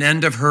beginning and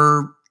end of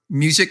her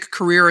music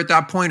career at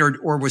that point,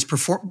 or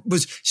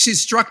was she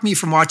struck me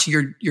from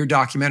watching your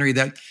documentary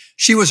that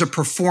she was a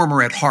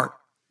performer at heart?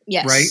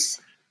 Yes. Right?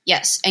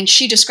 Yes. And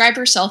she described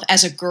herself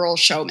as a girl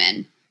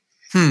showman.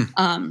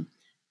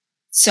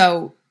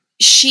 So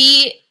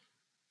she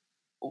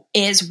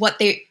is what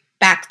they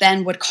back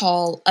then would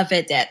call a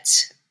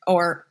vedette,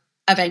 or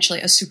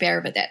eventually a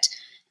super vedette.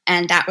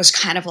 And that was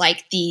kind of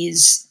like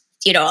these,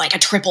 like a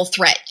triple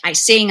threat. I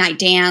sing, I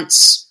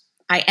dance,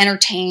 I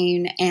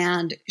entertain,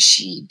 and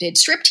she did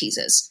strip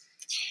teases.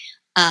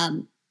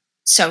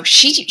 So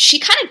she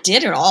kind of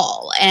did it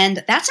all.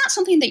 And that's not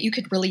something that you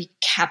could really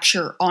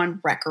capture on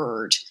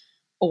record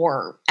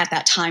or at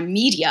that time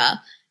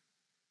media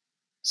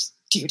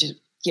due to,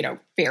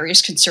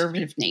 various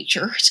conservative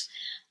natures.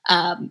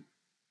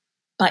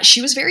 But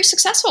she was very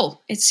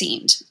successful, it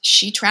seemed.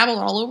 She traveled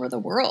all over the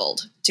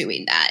world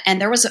doing that. And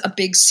there was a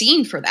big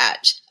scene for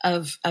that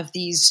of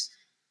these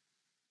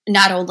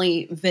not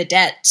only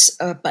vedettes,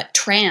 but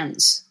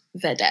trans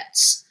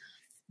vedettes.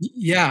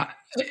 Yeah,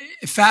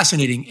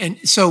 fascinating. And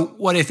so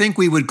what I think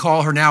we would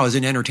call her now is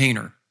an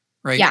entertainer,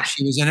 right? Yeah.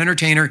 She was an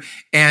entertainer.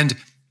 And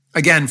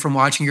again, from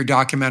watching your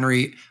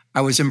documentary, I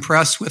was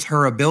impressed with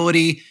her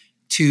ability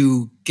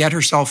to get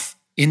herself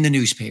in the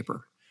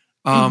newspaper.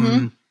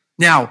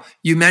 Now,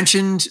 you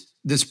mentioned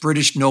this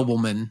British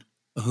nobleman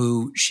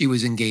who she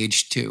was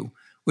engaged to,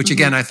 which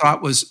again, I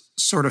thought was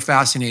sort of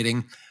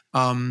fascinating.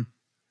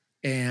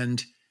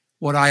 And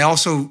what I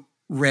also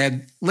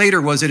read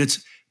later was that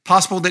it's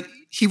possible that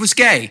he was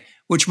gay,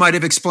 which might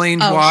have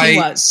explained why. He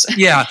was.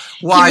 Yeah,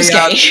 why he was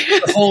gay.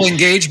 The whole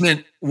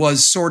engagement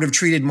was sort of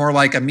treated more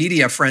like a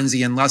media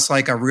frenzy and less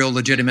like a real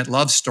legitimate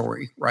love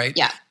story, right?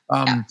 Yeah.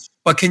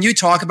 But can you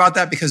talk about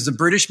that? Because the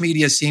British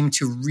media seemed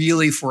to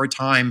really, for a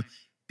time,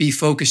 be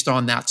focused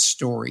on that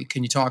story.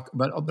 Can you talk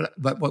about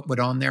what went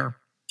on there?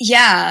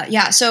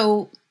 Yeah.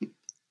 So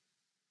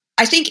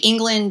I think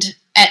England,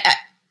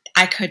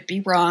 I could be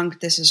wrong.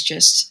 This is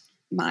just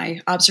my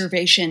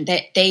observation,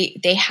 that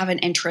they have an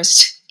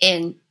interest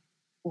in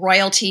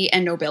royalty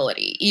and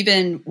nobility,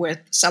 even with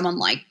someone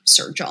like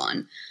Sir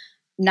John,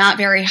 not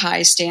very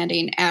high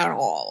standing at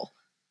all.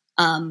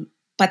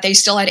 But they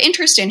still had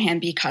interest in him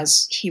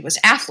because he was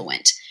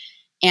affluent,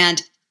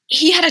 and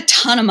he had a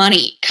ton of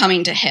money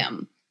coming to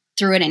him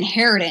through an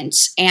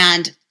inheritance,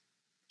 and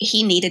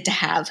he needed to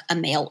have a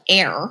male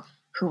heir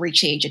who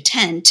reached the age of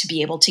 10 to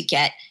be able to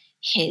get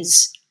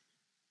his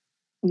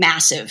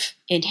massive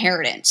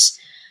inheritance.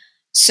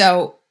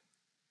 So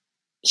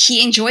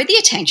he enjoyed the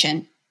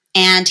attention,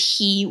 and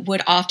he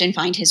would often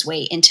find his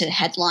way into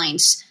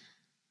headlines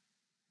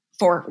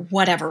for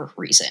whatever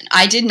reason.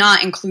 I did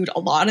not include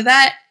a lot of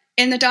that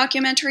in the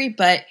documentary,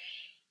 but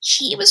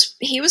he was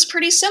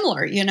pretty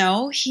similar,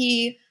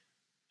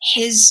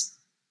 his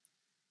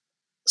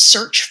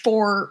search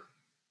for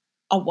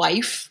a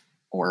wife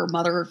or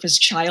mother of his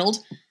child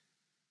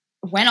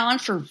went on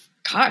for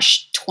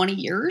 20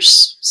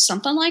 years,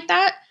 something like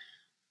that.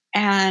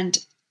 And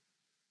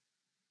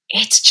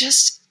it's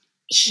just,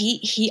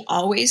 he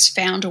always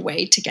found a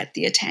way to get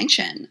the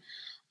attention.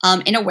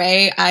 In a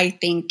way, I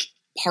think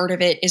part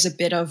of it is a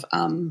bit of,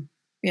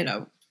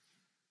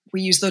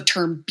 we use the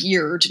term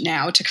beard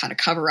now to kind of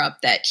cover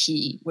up that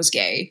he was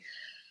gay.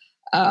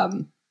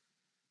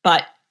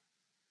 But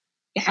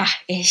yeah,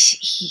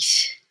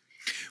 he's.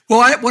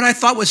 Well, what I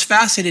thought was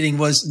fascinating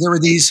was there were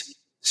these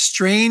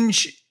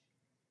strange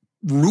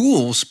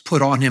rules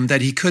put on him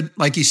that he could,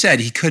 like you said,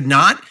 he could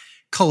not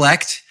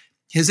collect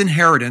his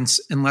inheritance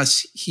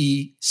unless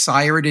he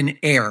sired an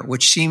heir,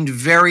 which seemed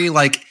very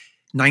like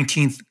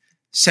 19th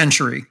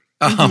century.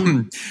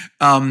 And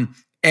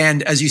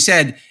as you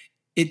said,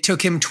 it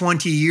took him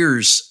 20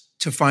 years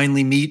to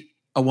finally meet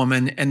a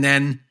woman. And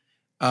then,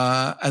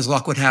 as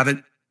luck would have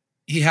it,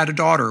 he had a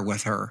daughter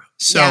with her.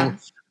 So yeah.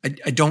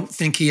 I don't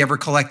think he ever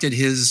collected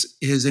his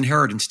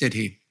inheritance, did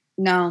he?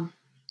 No.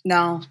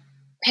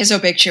 His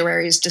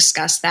obituaries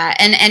discuss that.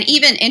 And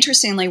even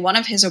interestingly, one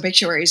of his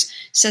obituaries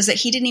says that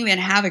he didn't even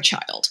have a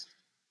child,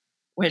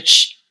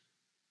 which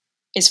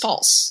is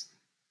false.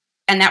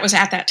 And that was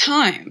at that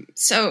time.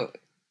 So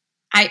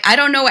I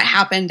don't know what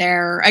happened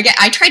there. Again,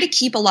 I try to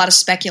keep a lot of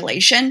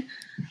speculation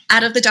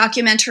out of the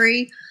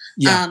documentary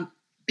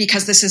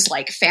because this is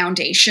like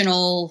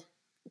foundational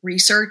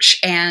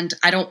research, and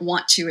I don't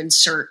want to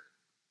insert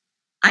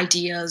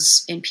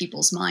ideas in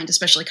people's mind,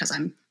 especially because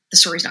the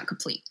story's not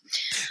complete.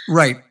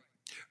 Right.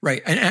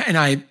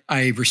 And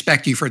I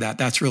respect you for that.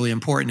 That's really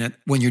important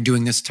when you're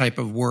doing this type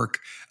of work.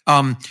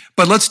 But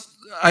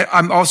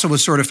I'm also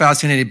was sort of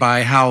fascinated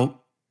by how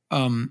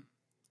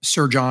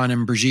Sir John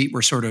and Brigitte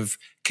were sort of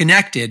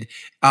connected.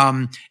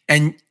 It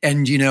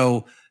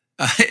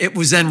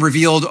was then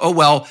revealed,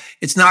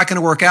 it's not going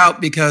to work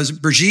out because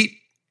Brigitte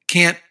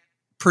can't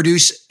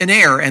produce an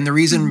heir. And the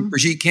reason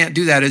Brigitte can't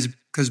do that is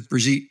because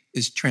Brigitte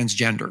is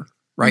transgender,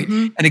 right?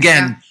 And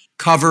again,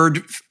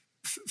 covered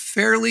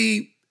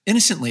fairly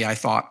innocently, I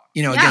thought.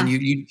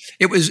 Again,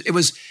 it was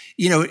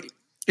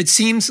it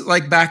seems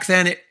like back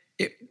then it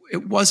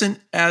wasn't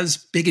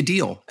as big a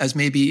deal as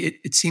maybe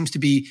it seems to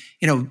be,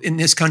 in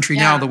this country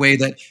now, the way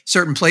that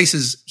certain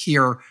places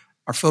here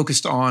are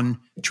focused on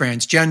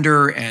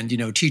transgender and,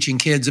 teaching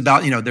kids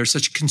about, there's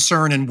such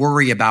concern and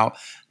worry about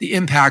the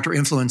impact or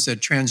influence that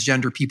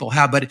transgender people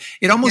have. But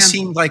it almost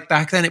seemed like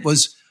back then it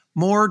was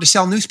more to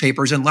sell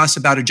newspapers and less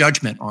about a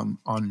judgment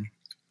on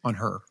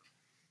her.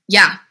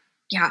 Yeah.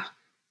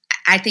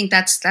 I think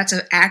that's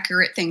an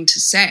accurate thing to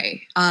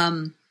say.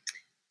 And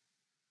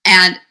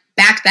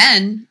back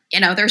then,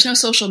 there's no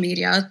social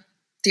media.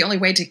 The only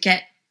way to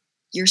get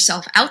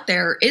yourself out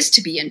there is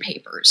to be in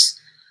papers.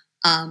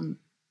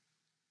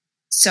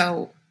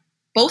 So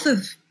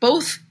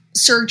both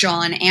Sir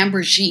John and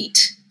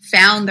Brigitte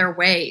found their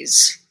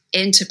ways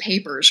into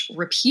papers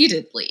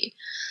repeatedly.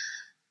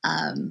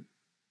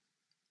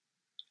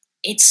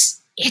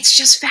 It's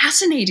just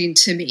fascinating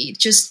to me.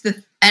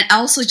 And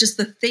also just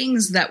the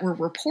things that were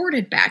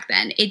reported back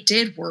then. It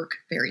did work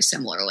very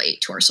similarly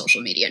to our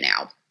social media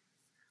now.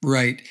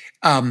 Right.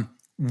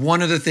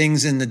 One of the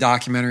things in the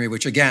documentary,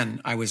 which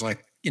again, I was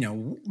like,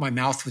 my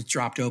mouth was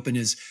dropped open,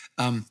 is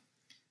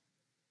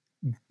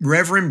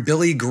Reverend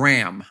Billy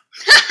Graham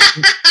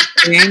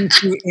came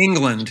to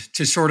England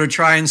to sort of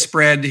try and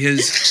spread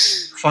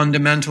his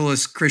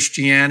fundamentalist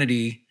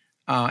Christianity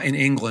in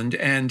England.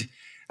 And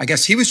I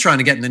guess he was trying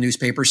to get in the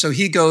newspaper. So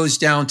he goes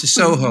down to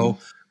Soho,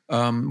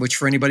 which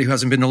for anybody who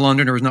hasn't been to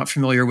London or is not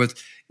familiar with,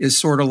 is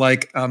sort of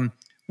like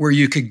where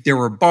there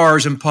were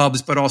bars and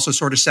pubs, but also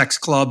sort of sex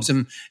clubs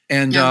and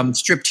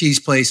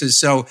striptease places.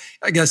 So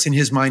I guess in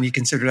his mind, he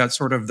considered that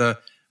sort of the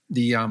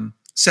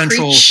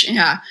central. Preach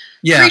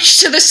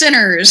to the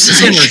sinners. The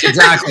sinners,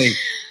 exactly.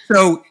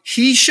 So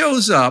he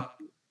shows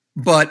up,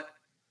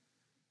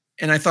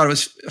 and I thought it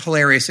was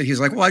hilarious that he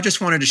was like, well, I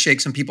just wanted to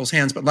shake some people's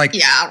hands, but like,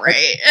 yeah,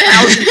 right.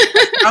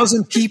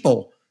 1,000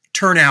 people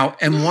turn out,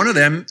 and one of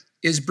them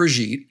is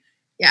Brigitte.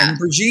 Yeah. And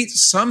Brigitte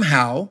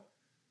somehow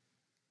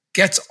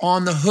gets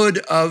on the hood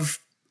of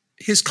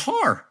his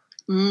car.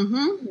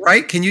 Mm-hmm.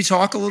 Right? Can you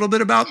talk a little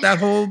bit about that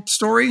whole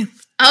story?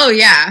 Oh,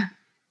 yeah.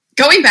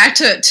 Going back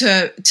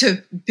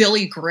to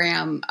Billy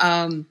Graham,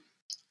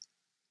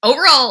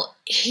 overall,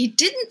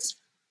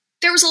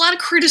 there was a lot of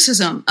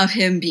criticism of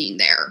him being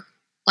there.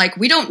 Like,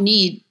 we don't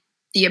need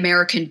the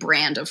American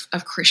brand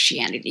of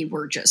Christianity.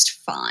 We're just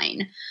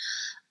fine.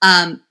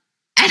 And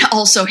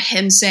also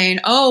him saying,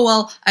 oh,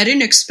 well, I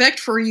didn't expect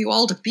for you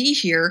all to be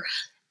here.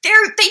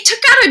 They took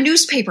out a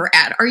newspaper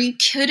ad. Are you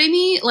kidding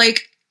me?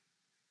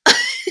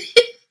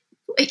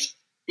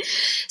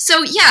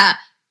 So yeah,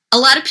 a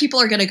lot of people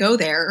are going to go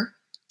there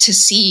to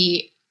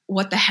see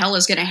what the hell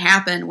is going to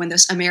happen when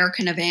this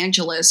American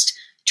evangelist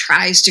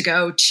tries to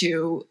go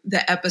to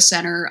the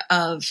epicenter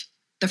of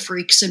the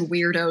freaks and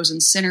weirdos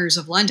and sinners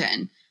of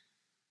London.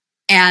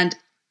 And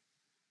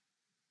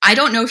I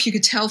don't know if you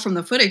could tell from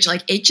the footage,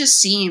 it just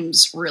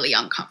seems really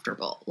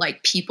uncomfortable,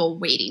 like people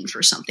waiting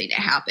for something to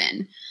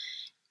happen.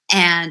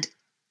 And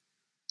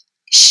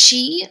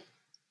she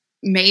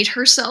made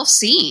herself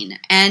seen.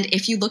 And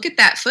if you look at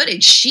that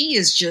footage, she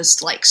is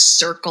just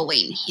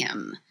circling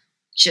him,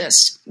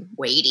 just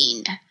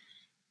waiting.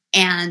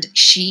 And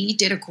she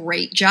did a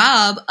great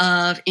job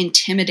of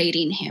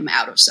intimidating him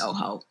out of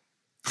Soho.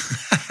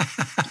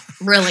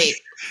 Really.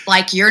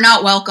 You're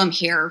not welcome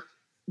here.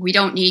 We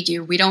don't need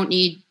you. We don't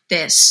need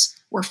this.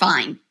 We're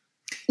fine.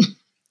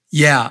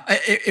 Yeah,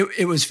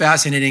 it was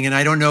fascinating, and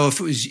I don't know if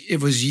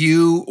it was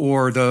you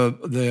or the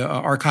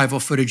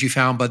archival footage you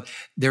found, but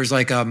there's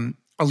a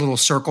little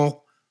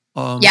circle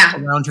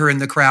around her in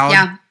the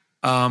crowd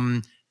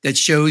that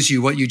shows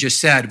you what you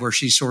just said, where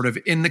she's sort of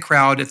in the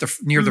crowd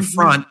near the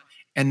front,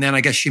 and then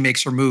I guess she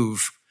makes her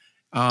move.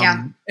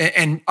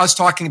 And us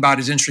talking about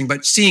it is interesting,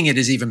 but seeing it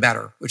is even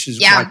better, which is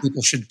why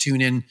people should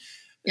tune in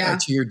to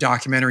your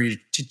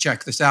documentary to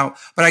check this out.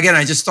 But again,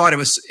 I just thought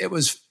it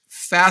was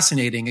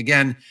fascinating.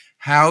 Again,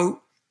 how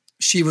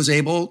she was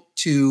able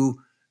to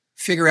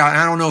figure out,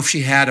 I don't know if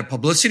she had a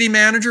publicity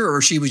manager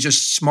or she was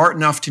just smart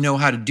enough to know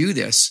how to do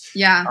this.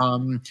 Yeah.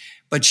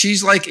 But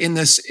she's in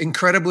this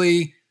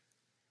incredibly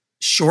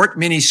short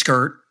mini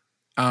skirt.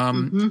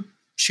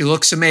 She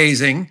looks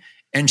amazing.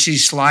 And she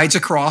slides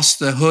across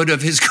the hood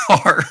of his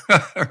car,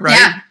 right?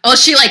 Yeah. Well,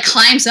 she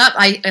climbs up.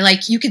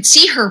 You could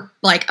see her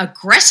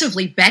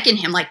aggressively beckon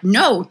him,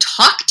 no,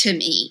 talk to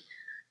me.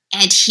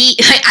 And he,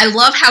 I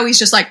love how he's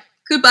just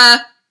goodbye.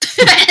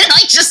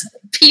 And just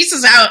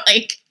pieces out.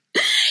 I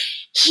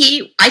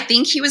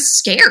think he was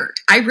scared.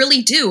 I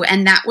really do.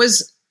 And that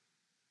was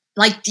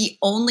the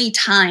only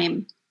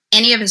time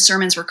any of his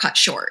sermons were cut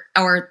short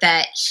or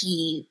that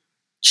he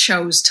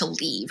chose to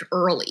leave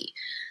early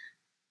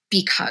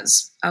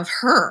because of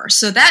her.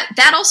 So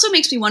that also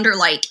makes me wonder,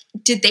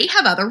 did they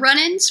have other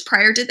run-ins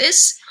prior to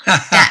this?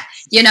 But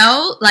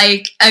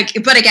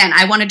again,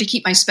 I wanted to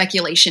keep my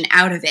speculation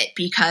out of it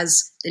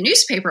because the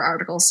newspaper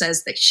article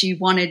says that she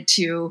wanted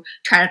to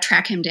try to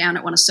track him down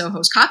at one of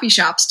Soho's coffee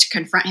shops to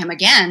confront him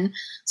again.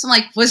 So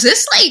I'm was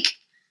this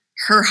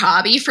her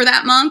hobby for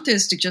that month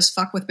is to just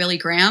fuck with Billy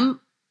Graham?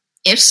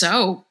 If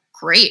so,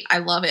 great. I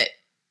love it.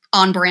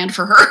 On brand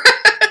for her.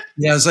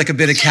 Yeah, it's a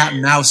bit of cat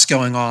and mouse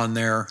going on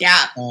there.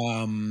 Yeah.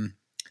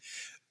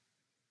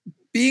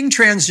 Being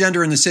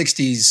transgender in the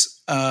 60s,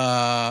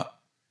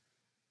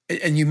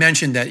 and you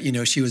mentioned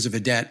that, she was a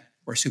vedette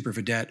or super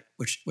vedette,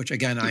 which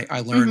again,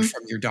 I learned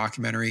from your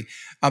documentary.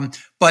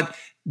 But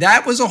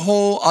that was a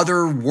whole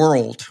other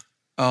world.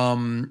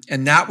 And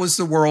that was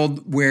the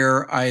world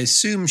where I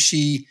assume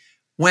she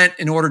went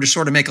in order to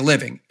sort of make a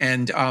living.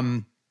 And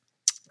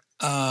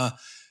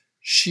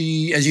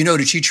she, as you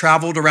noted, she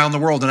traveled around the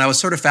world, and I was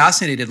sort of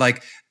fascinated.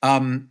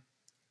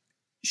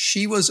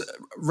 She was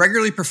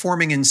regularly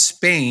performing in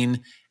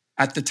Spain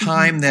at the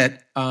time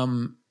that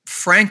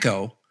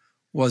Franco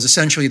was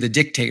essentially the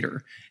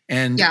dictator,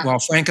 And Yeah. while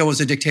Franco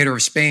was a dictator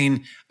of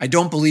Spain, I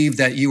don't believe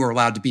that you were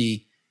allowed to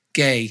be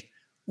gay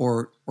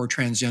or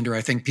transgender.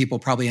 I think people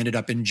probably ended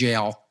up in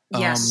jail.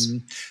 Yes.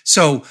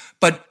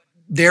 But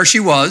there she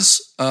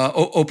was,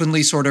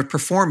 openly sort of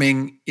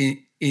performing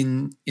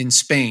in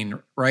Spain,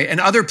 right? And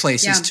other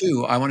places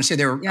too. I want to say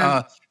there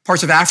were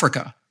parts of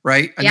Africa,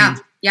 right? I mean,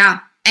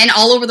 and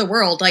all over the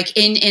world. Like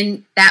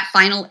in that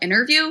final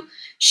interview,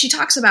 she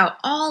talks about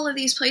all of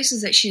these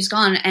places that she's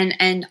gone,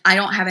 and I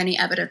don't have any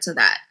evidence of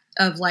that.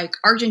 Of like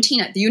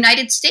Argentina, the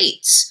United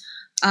States.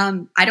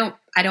 I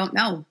don't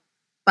know,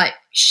 but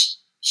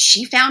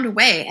she found a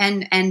way,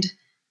 and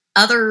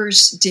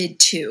others did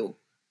too.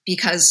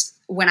 Because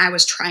when I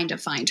was trying to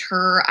find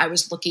her, I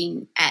was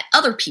looking at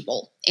other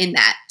people in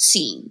that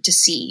scene to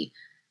see,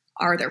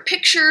 are there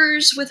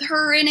pictures with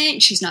her in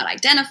it? She's not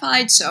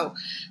identified, so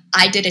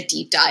I did a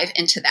deep dive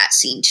into that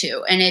scene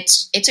too, and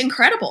it's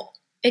incredible.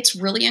 It's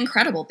really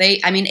incredible.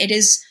 It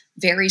is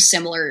very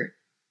similar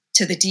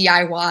to the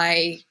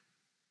DIY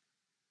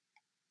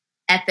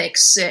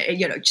ethics,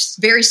 just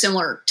very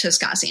similar to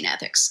ska scene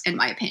ethics, in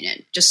my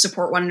opinion. Just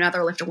support one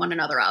another, lift one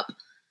another up.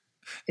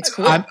 It's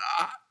cool.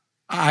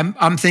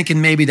 I'm thinking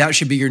maybe that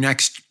should be your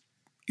next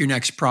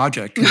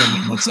project.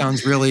 It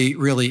sounds really,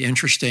 really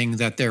interesting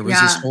that there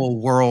was this whole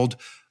world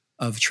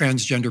of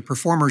transgender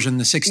performers in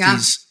the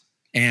 60s,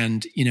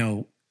 and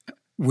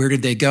where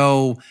did they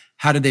go?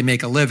 How did they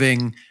make a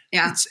living?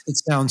 Yeah, it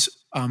sounds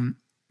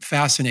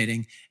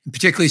fascinating, and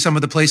particularly some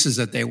of the places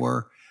that they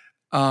were.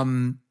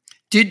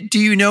 Do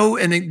you know,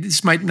 and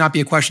this might not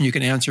be a question you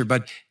can answer,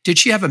 but did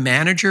she have a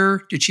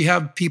manager? Did she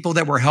have people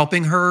that were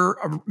helping her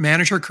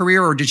manage her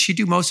career, or did she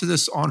do most of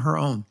this on her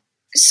own?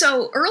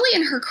 So early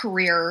in her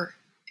career,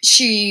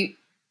 she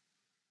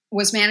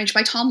was managed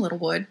by Tom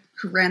Littlewood,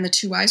 who ran the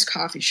Two Eyes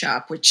Coffee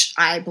Shop, which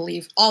I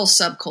believe all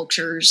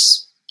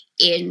subcultures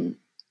in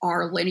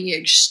our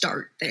lineage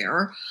start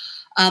there.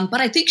 But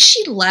I think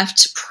she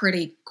left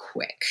pretty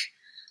quick.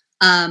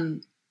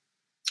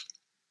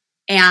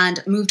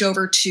 And moved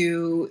over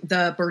to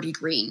the Bertie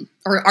Green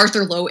or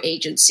Arthur Lowe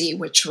Agency,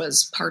 which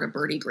was part of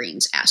Bertie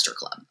Green's Astor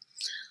Club.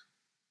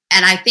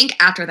 And I think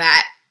after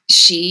that,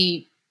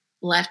 she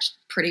left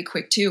pretty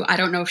quick too. I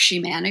don't know if she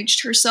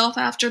managed herself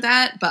after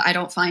that, but I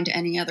don't find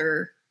any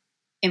other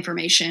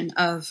information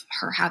of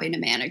her having a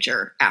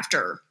manager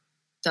after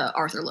the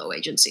Arthur Lowe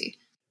Agency.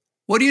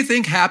 What do you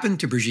think happened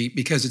to Brigitte?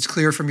 Because it's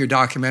clear from your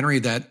documentary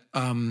that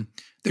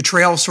the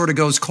trail sort of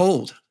goes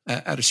cold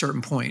at a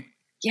certain point.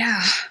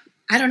 Yeah.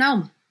 I don't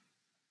know.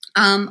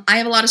 I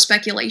have a lot of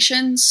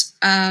speculations.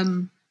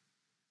 Overall,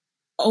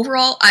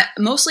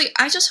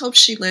 I just hope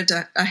she lived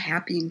a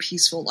happy and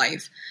peaceful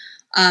life.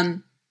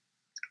 I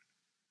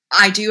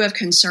do have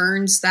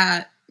concerns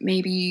that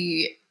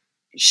maybe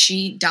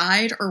she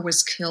died or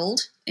was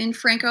killed in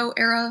Franco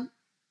era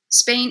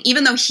Spain,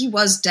 even though he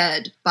was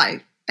dead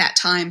by that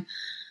time.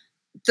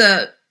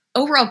 The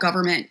overall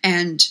government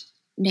and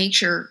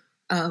nature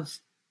of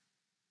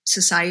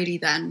society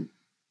then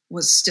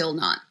was still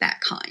not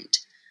that kind.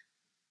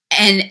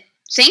 And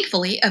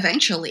thankfully,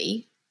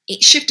 eventually,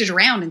 it shifted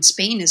around, and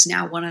Spain is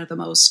now one of the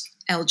most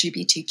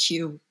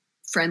LGBTQ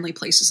friendly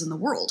places in the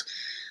world.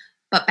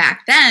 But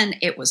back then,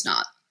 it was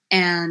not.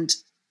 And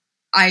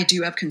I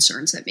do have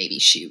concerns that maybe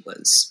she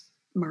was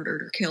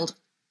murdered or killed.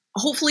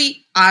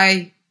 Hopefully,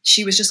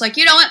 she was just like,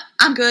 you know what?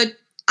 I'm good.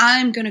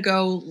 I'm going to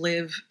go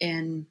live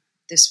in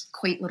this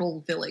quaint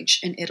little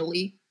village in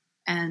Italy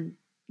and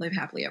live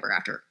happily ever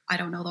after. I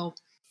don't know, though.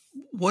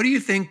 What do you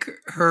think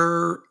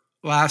her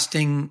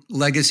lasting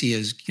legacy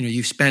is?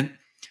 You've spent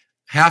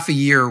half a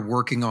year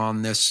working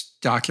on this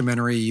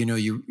documentary.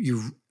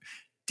 You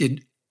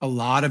did a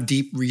lot of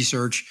deep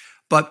research,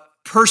 but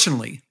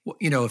personally,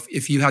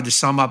 if you had to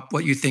sum up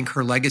what you think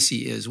her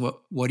legacy is,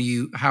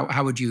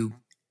 how would you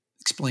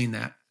explain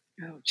that?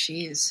 Oh,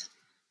 geez.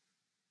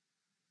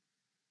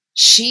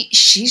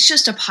 She's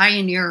just a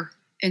pioneer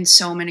in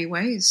so many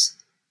ways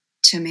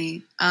to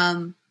me.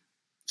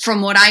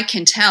 From what I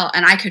can tell,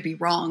 and I could be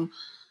wrong,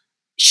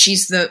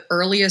 she's the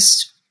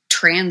earliest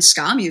trans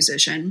ska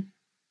musician.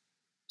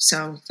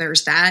 So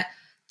there's that.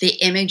 The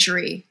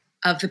imagery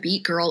of the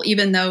Beat Girl,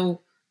 even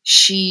though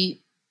she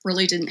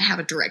really didn't have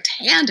a direct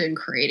hand in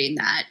creating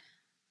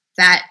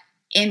that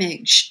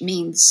image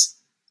means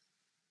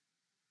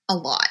a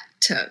lot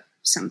to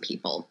some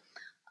people.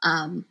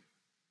 And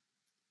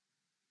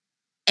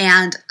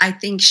I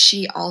think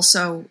she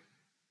also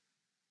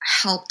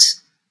helped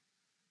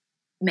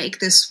make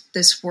this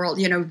world,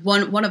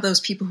 one of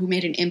those people who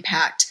made an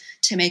impact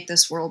to make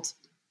this world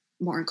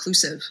more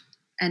inclusive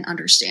and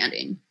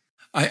understanding.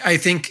 I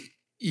think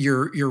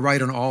you're right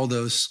on all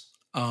those.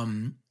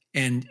 And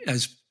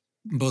as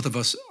both of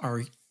us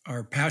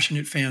are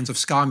passionate fans of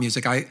ska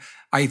music,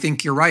 I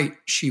think you're right.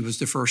 She was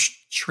the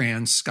first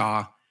trans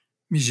ska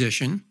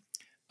musician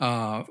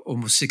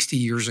almost 60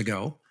 years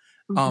ago.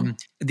 Mm-hmm.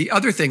 The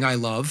other thing I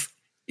love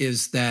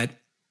is that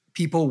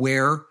people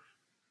wear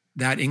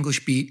that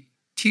English Beat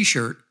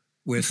T-shirt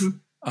with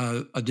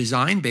mm-hmm. a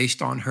design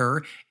based on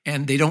her,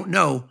 and they don't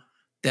know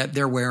that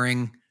they're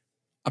wearing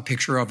a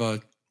picture of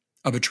a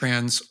of a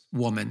trans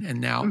woman.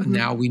 And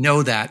now we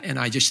know that. And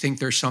I just think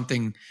there's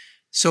something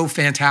so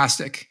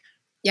fantastic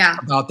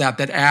about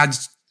that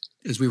adds,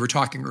 as we were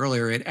talking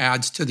earlier, it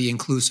adds to the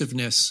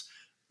inclusiveness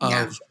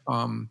of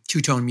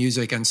two-tone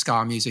music and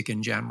ska music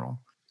in general.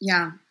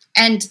 Yeah.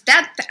 And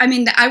that, I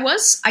mean,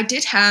 I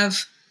did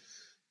have,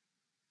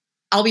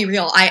 I'll be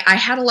real, I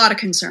had a lot of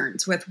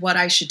concerns with what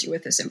I should do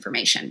with this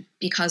information,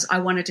 because I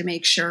wanted to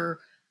make sure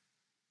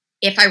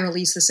if I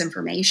release this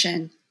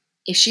information,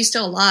 if she's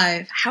still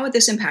alive, how would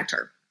this impact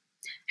her?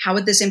 How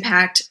would this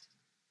impact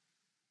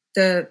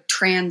the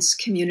trans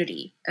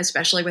community,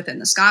 especially within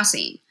the ska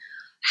scene?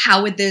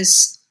 How would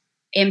this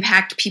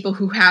impact people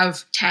who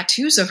have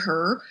tattoos of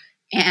her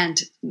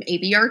and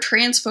maybe are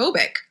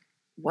transphobic?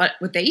 What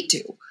would they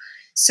do?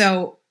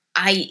 So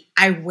I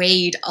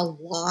weighed a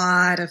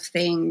lot of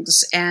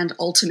things and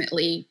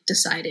ultimately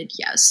decided,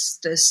 yes,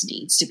 this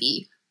needs to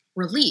be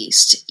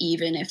released,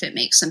 even if it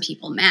makes some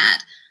people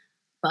mad.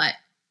 But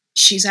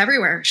she's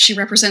everywhere. She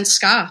represents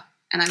ska,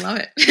 and I love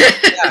it.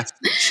 Yeah.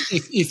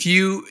 If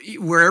you,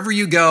 wherever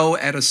you go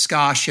at a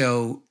ska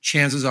show,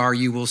 chances are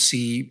you will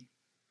see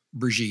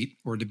Brigitte,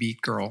 or the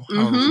Beat Girl,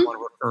 however you want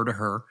to refer to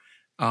her,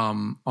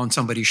 on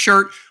somebody's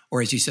shirt,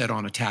 or as you said,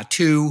 on a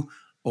tattoo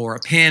or a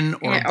pin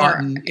or a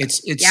button.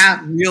 It's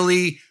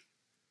really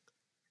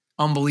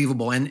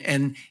unbelievable.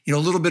 And a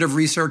little bit of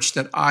research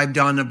that I've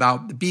done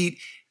about the Beat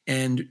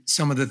and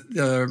some of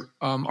the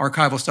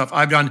archival stuff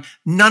I've done,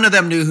 none of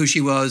them knew who she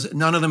was.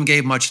 None of them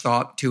gave much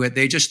thought to it.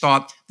 They just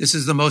thought this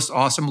is the most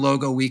awesome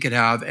logo we could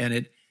have, and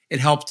it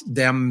helped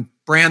them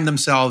brand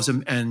themselves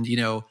and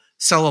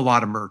sell a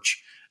lot of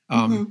merch.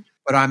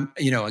 But I'm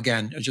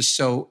again just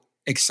so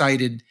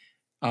excited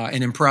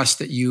and impressed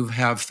that you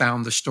have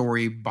found the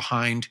story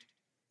behind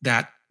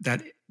that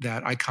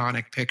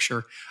iconic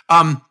picture.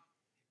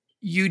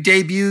 You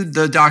debuted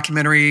the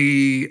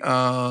documentary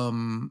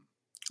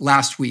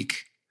last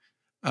week.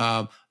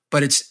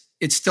 But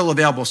it's still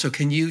available. So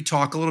can you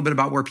talk a little bit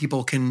about where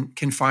people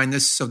can find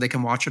this so they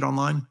can watch it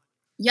online?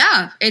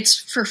 Yeah, it's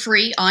for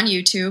free on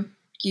YouTube.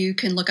 You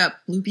can look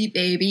up Blue Beat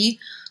Baby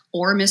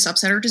or Miss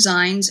Upsetter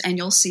Designs, and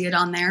you'll see it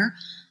on there.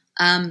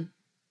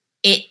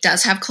 It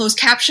does have closed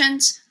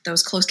captions.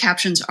 Those closed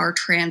captions are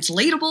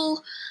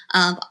translatable.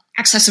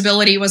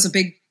 Accessibility was a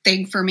big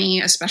thing for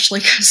me, especially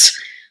because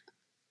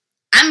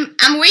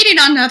I'm waiting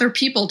on other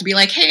people to be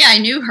like, hey, I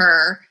knew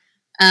her.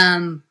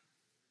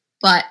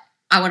 But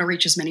I want to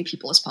reach as many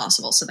people as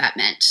possible. So that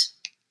meant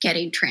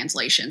getting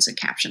translations and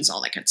captions,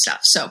 all that good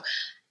stuff. So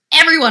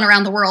everyone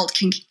around the world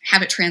can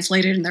have it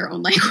translated in their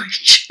own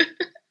language.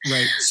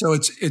 Right. So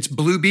it's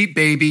Blue Beat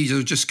Baby.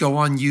 You'll just go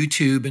on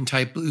YouTube and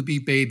type Blue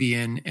Beat Baby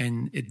in,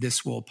 and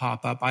this will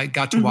pop up. I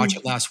got to watch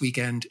it last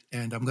weekend,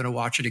 and I'm going to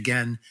watch it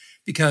again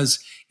because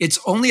it's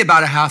only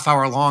about a half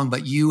hour long,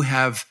 but you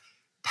have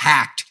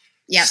packed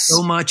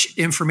so much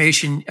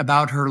information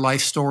about her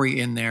life story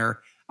in there.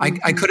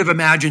 I could have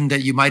imagined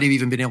that you might have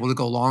even been able to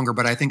go longer,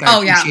 but I think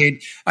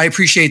I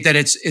appreciate that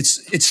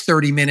it's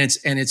 30 minutes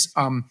and it's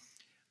a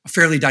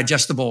fairly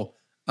digestible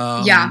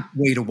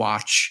way to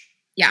watch.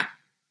 Yeah.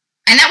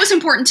 And that was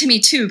important to me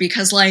too,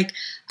 because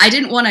I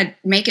didn't want to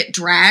make it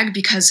drag,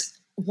 because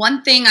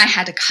one thing I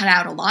had to cut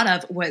out a lot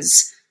of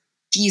was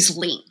these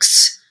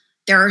links.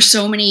 There are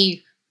so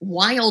many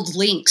wild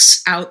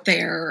links out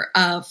there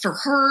for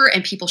her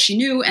and people she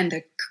knew and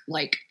the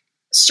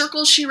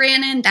circles she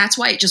ran in. That's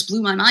why it just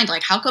blew my mind.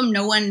 How come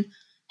no one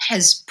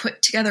has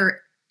put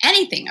together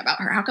anything about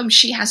her? How come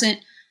she hasn't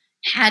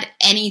had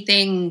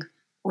anything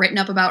written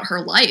up about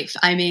her life?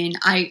 I mean,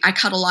 I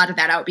cut a lot of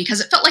that out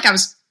because it felt like I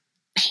was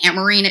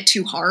hammering it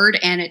too hard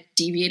and it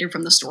deviated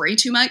from the story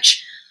too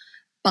much.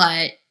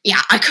 But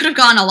yeah, I could have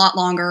gone a lot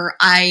longer.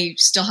 I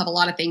still have a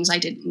lot of things I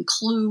didn't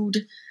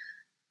include.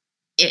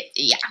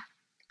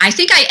 I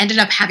think I ended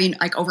up having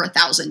over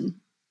 1,000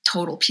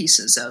 total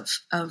pieces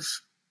of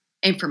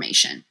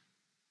information.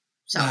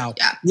 So, wow.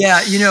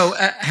 Yeah.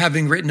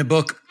 Having written a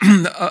book,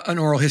 an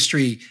oral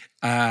history,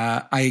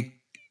 I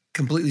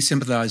completely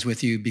sympathize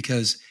with you,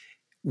 because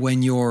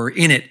when you're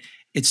in it,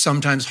 it's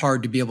sometimes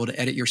hard to be able to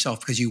edit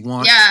yourself because you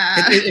want,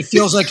 it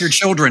feels like your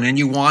children and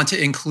you want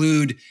to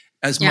include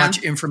as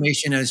much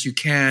information as you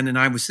can. And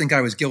I think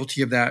I was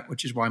guilty of that,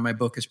 which is why my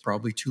book is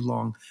probably too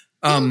long.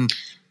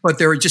 But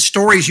there are just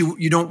stories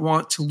you don't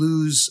want to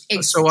lose.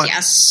 So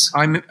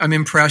I'm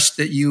impressed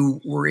that you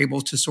were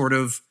able to sort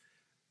of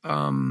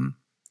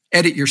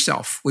edit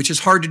yourself, which is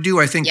hard to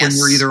do, I think, when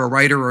you're either a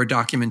writer or a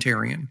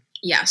documentarian.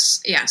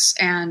 Yes.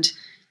 And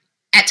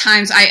at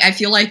times I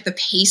feel like the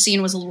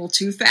pacing was a little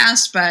too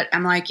fast, but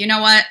I'm like, you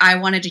know what? I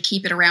wanted to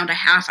keep it around a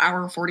half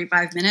hour,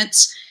 45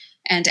 minutes.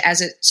 And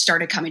as it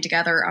started coming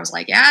together, I was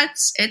like,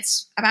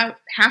 it's about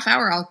half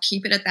hour. I'll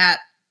keep it at that,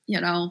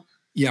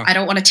 Yeah. I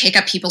don't want to take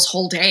up people's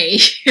whole day.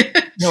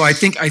 No, I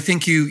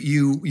think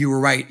you were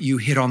right. You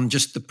hit on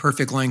just the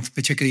perfect length,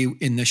 particularly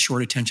in the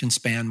short attention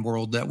span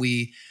world that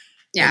we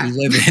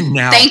live in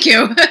now. Thank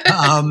you.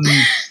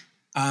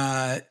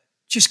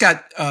 Just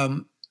got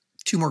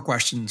 2 more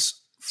questions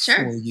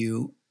for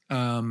you.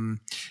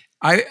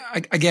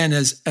 Again,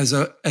 as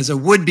a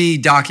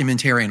would-be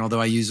documentarian,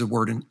 although I use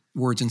the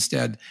words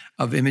instead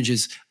of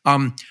images,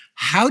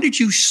 how did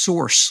you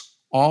source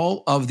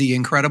all of the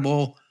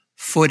incredible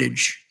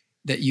footage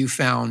that you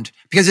found?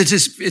 Because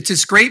it's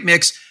this great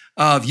mix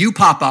of you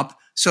pop up,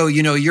 so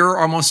you're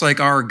almost like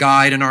our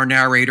guide and our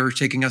narrator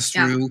taking us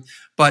through,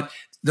 but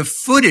the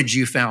footage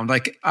you found,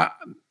 like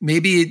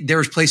maybe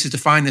there's places to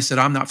find this that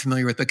I'm not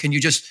familiar with, but can you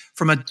just,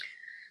 from a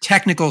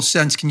technical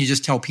sense, can you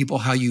just tell people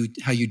how you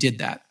did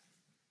that?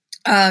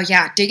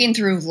 Digging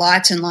through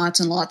lots and lots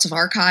and lots of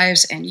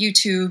archives and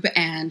YouTube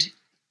and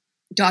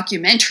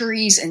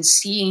documentaries and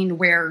seeing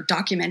where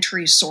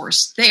documentaries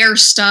source their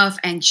stuff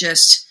and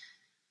just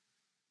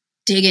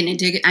digging and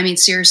digging. I mean,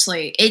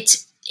 seriously,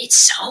 it's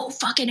so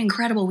fucking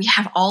incredible. We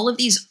have all of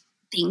these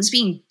things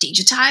being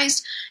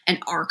digitized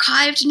and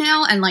archived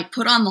now and like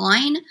put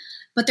online,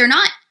 but they're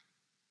not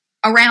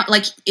around.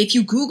 Like if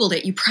you Googled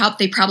it,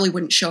 they probably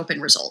wouldn't show up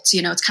in results.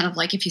 It's kind of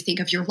like if you think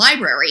of your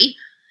library,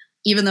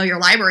 even though your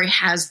library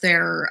has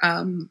their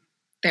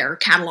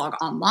catalog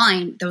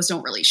online, those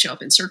don't really show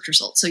up in search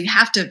results. So you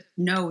have to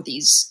know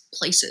these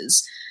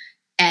places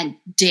and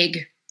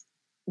dig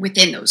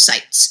within those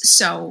sites.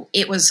 So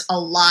it was a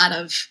lot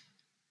of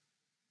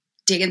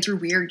digging through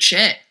weird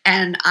shit.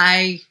 And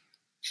I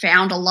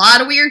found a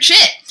lot of weird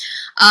shit.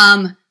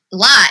 A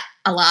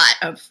lot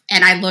of,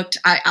 and I looked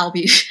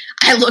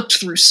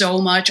through so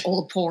much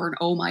old porn.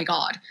 Oh my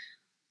God.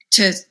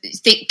 To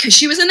think, because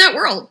she was in that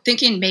world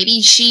thinking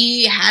maybe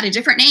she had a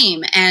different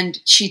name and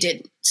she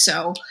didn't.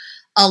 So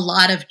a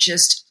lot of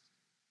just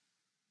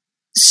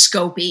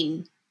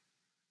scoping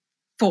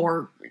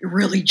for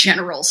really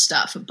general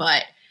stuff.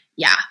 But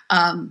yeah,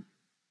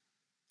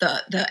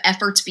 the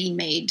efforts being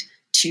made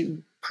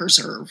to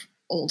preserve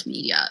old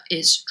media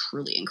is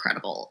truly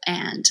incredible.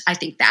 And I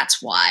think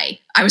that's why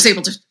I was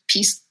able to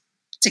piece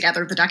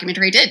together the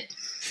documentary I did.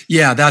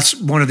 Yeah, that's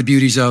one of the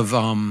beauties of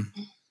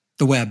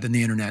the web and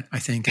the internet, I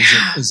think,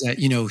 is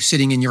that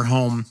sitting in your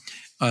home,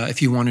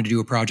 if you wanted to do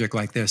a project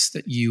like this,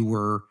 that you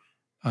were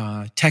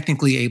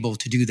technically able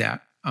to do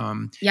that.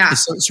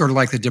 It's sort of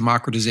like the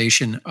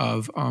democratization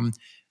of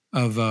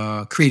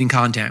creating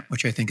content,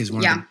 which I think is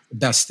one of the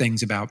best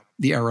things about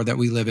the era that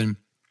we live in.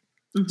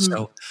 Mm-hmm.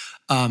 So,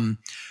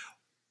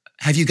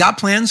 have you got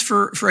plans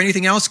for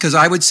anything else? Because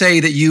I would say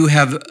that you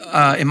have,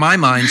 in my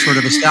mind, sort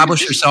of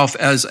established yourself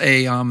as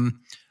a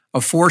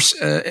force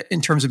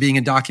in terms of being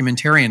a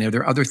documentarian. Are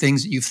there other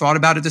things that you've thought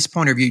about at this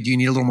point, or do you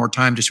need a little more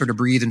time to sort of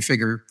breathe and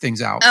figure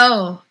things out?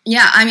 Oh,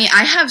 yeah. I mean,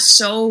 I have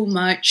so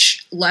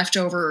much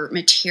leftover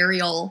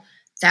material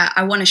that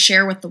I want to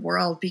share with the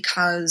world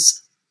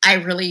because I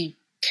really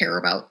care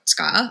about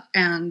ska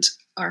and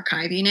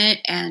archiving it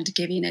and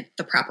giving it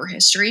the proper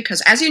history.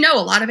 Because as you know,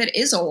 a lot of it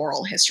is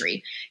oral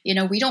history.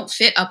 We don't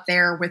fit up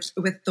there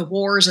with the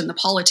wars and the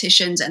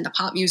politicians and the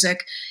pop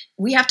music.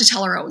 We have to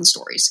tell our own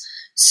stories.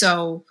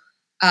 So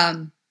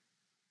I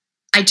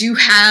do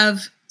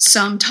have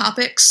some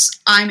topics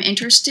I'm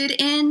interested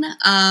in.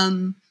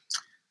 A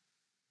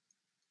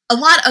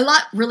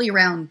lot really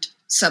around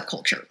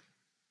subculture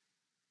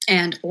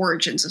and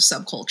origins of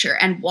subculture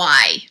and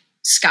why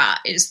ska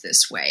is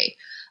this way.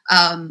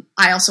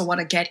 I also want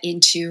to get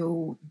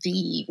into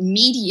the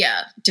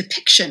media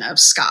depiction of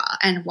ska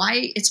and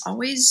why it's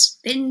always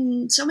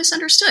been so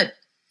misunderstood.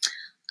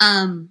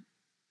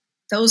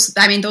 Those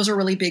are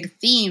really big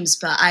themes,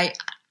 but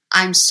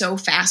I'm so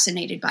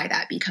fascinated by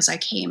that because I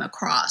came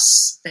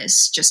across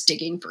this just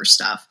digging for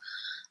stuff.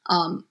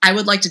 I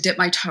would like to dip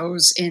my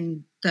toes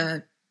in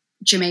the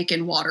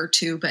Jamaican water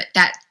too, but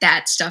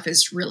that stuff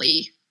is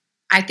really,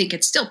 I think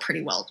it's still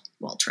pretty well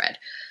tread.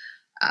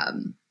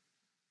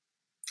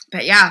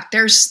 But yeah,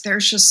 there's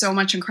just so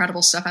much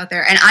incredible stuff out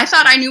there. And I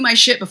thought I knew my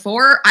shit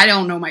before. I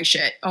don't know my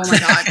shit. Oh my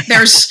God.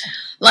 There's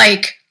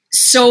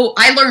so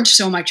I learned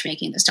so much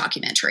making this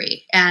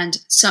documentary. And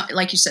so,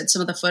 like you said,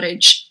 some of the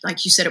footage,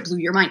 like you said, it blew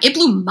your mind. It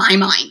blew my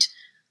mind.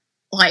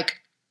 Like,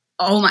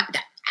 oh my,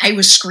 I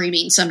was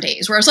screaming some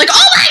days where I was like,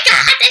 oh my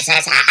God, this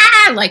is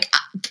like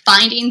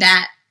finding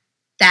that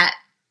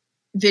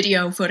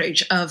video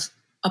footage of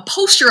a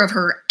poster of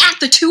her at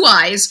the Two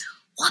Eyes.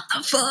 What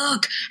the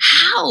fuck?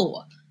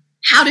 How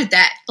did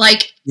that,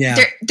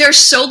 there's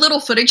so little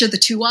footage of the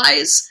Two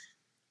Eyes,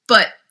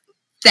 but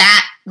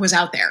that was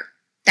out there.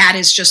 That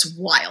is just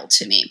wild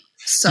to me.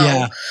 So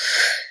yeah.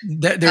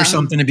 There's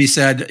something to be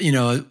said,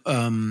 you're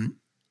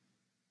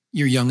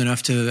young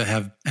enough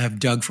to have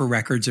dug for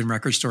records in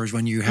record stores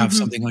when you have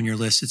something on your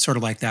list. It's sort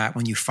of like that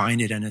when you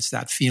find it and it's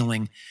that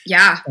feeling.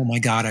 Yeah. Oh my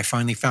God, I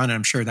finally found it.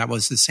 I'm sure that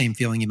was the same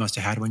feeling you must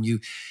have had when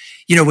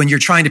when you're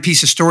trying to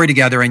piece a story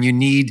together and you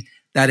need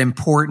that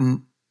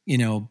important,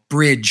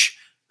 bridge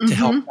to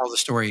help tell the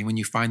story when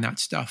you find that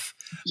stuff.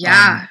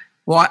 Yeah.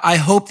 Well, I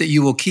hope that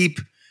you will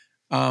keep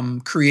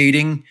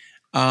creating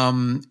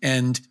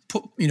and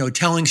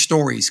telling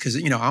stories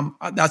because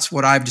that's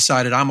what I've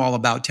decided. I'm all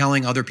about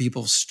telling other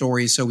people's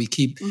stories, so we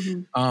keep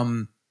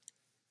the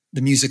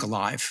music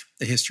alive,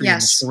 the history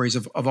and the stories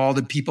of all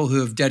the people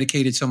who have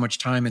dedicated so much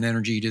time and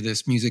energy to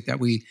this music that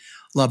we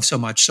love so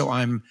much. So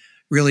I'm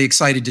really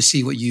excited to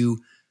see what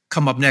you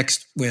come up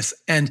next with.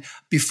 And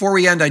before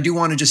we end, I do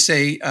want to just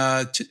say,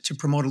 to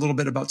promote a little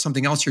bit about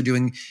something else you're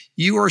doing.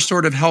 You are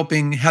sort of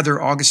helping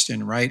Heather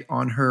Augustin, right,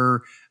 on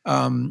her,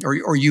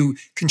 or you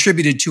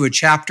contributed to a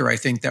chapter, I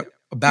think, that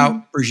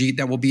about Brigitte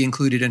that will be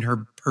included in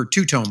her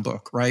two-tome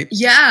book, right?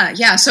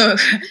 Yeah. So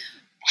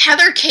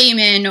Heather came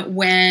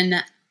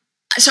in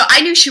so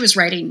I knew she was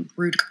writing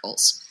Rude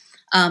Girls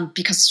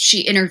because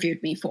she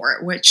interviewed me for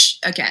it, which,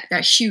 again,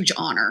 a huge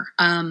honor.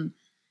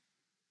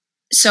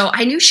 So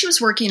I knew she was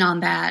working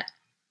on that.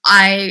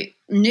 I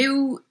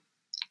knew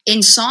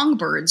in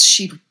Songbirds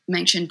she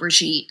mentioned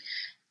Brigitte.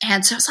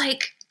 And so I was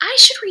like, I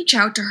should reach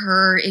out to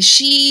her. Is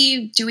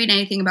she doing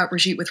anything about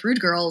Brigitte with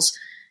Rude Girls?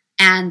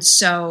 And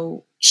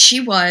so she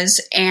was.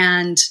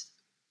 And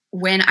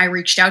when I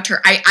reached out to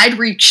her, I'd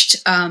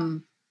reached my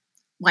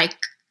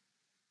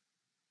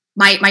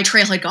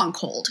trail had gone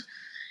cold.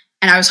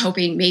 And I was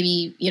hoping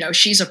maybe,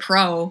 she's a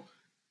pro.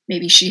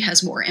 Maybe she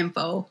has more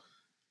info.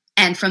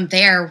 And from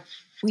there,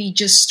 we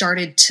just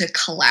started to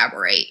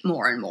collaborate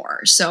more and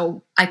more.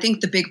 So I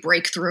think the big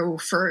breakthrough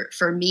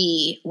for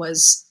me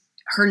was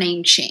her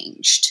name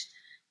changed.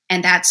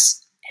 And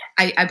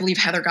I believe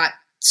Heather got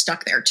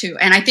stuck there too.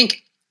 And I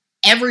think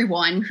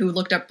everyone who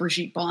looked up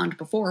Brigitte Bond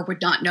before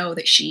would not know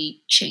that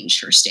she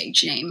changed her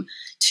stage name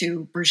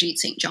to Brigitte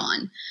St.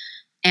 John.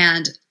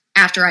 And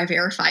after I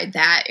verified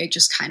that, it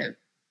just kind of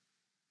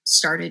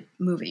started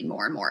moving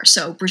more and more.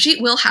 So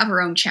Brigitte will have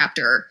her own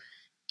chapter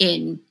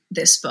in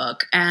this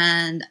book.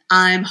 And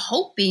I'm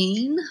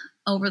hoping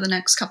over the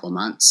next couple of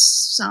months,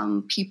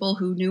 some people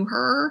who knew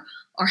her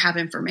or have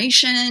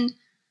information,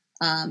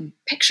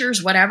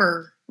 pictures,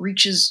 whatever,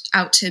 reaches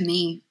out to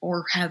me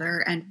or Heather,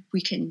 and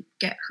we can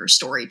get her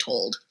story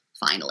told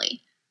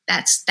finally.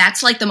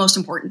 That's like the most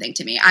important thing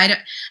to me.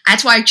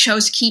 That's why I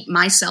chose to keep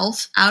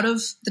myself out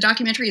of the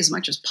documentary as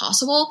much as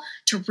possible,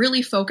 to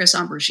really focus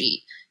on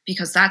Brigitte,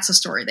 because that's a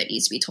story that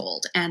needs to be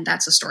told. And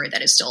that's a story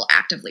that is still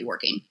actively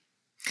working.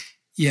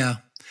 Yeah.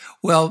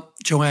 Well,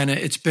 Joanna,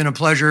 it's been a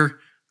pleasure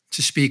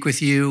to speak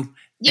with you.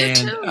 You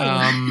too.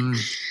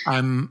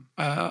 I'm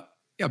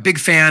a big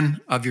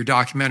fan of your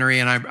documentary,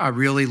 and I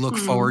really look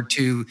forward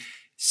to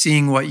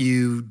seeing what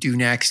you do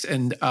next,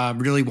 and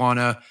really want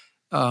to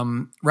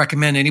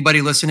recommend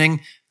anybody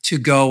listening to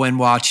go and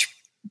watch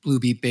Blue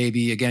Beat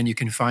Baby. Again, you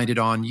can find it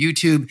on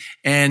YouTube.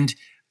 And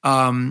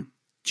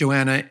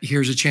Joanna,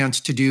 here's a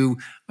chance to do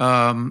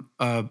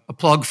a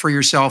plug for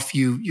yourself.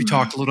 You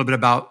talked a little bit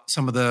about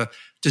some of the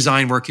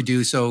design work you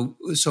do. So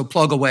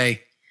plug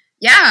away.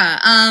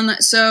 Yeah.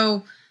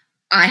 So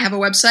I have a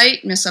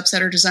website,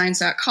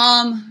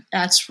 MissUpsetterDesigns.com.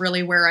 That's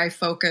really where I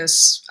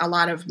focus a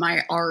lot of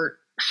my art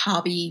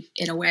hobby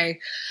in a way.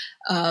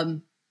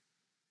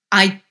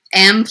 I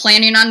am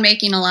planning on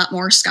making a lot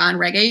more ska and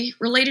reggae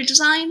related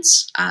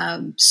designs.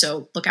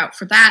 So look out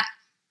for that.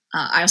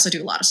 I also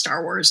do a lot of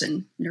Star Wars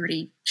and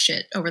nerdy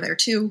shit over there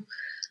too.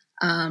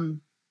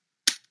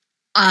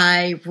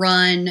 I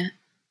run a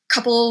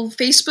couple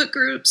Facebook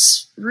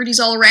groups, Rudy's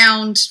All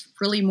Around,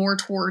 really more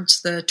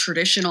towards the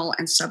traditional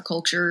and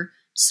subculture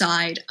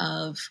side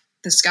of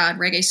the ska and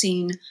reggae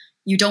scene.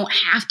 You don't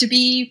have to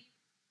be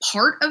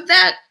part of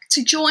that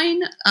to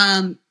join.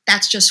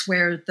 That's just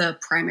where the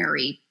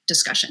primary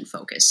discussion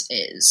focus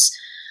is.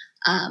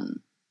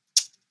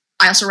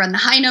 I also run the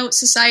High Note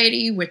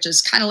Society, which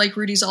is kind of like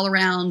Rudy's All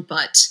Around,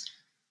 but,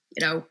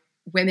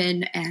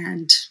 women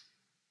and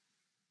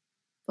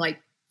like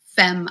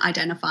femme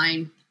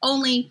identifying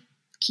only,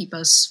 keep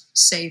us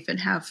safe and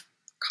have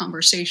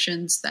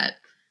conversations that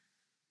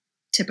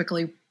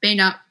typically may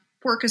not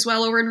work as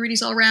well over in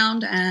Rudy's All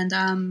Around. And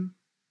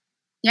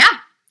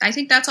I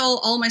think that's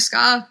all my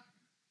ska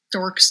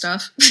dork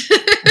stuff.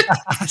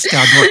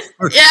 Ska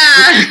dork.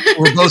 Yeah.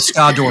 We're both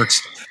ska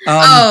dorks.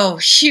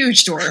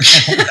 Huge dork.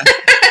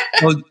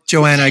 Well,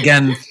 Joanna,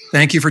 again,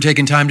 thank you for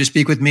taking time to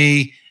speak with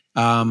me.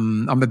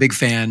 I'm a big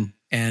fan,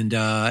 and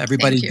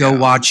everybody go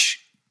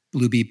watch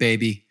Blue Beat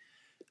Baby.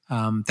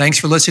 Thanks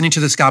for listening to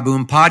the Ska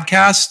Boom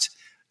podcast.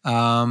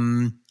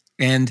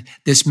 And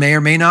this may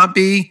or may not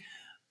be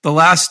the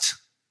last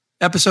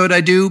episode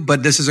I do,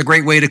 but this is a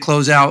great way to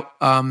close out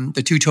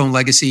the Two-Tone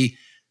Legacy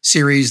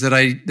series that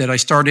I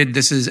started.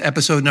 This is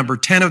episode number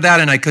 10 of that,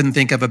 and I couldn't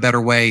think of a better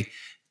way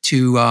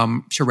to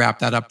wrap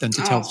that up than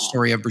to tell the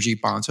story of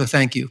Brigitte Bond. So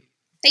thank you.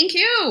 Thank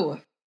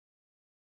you.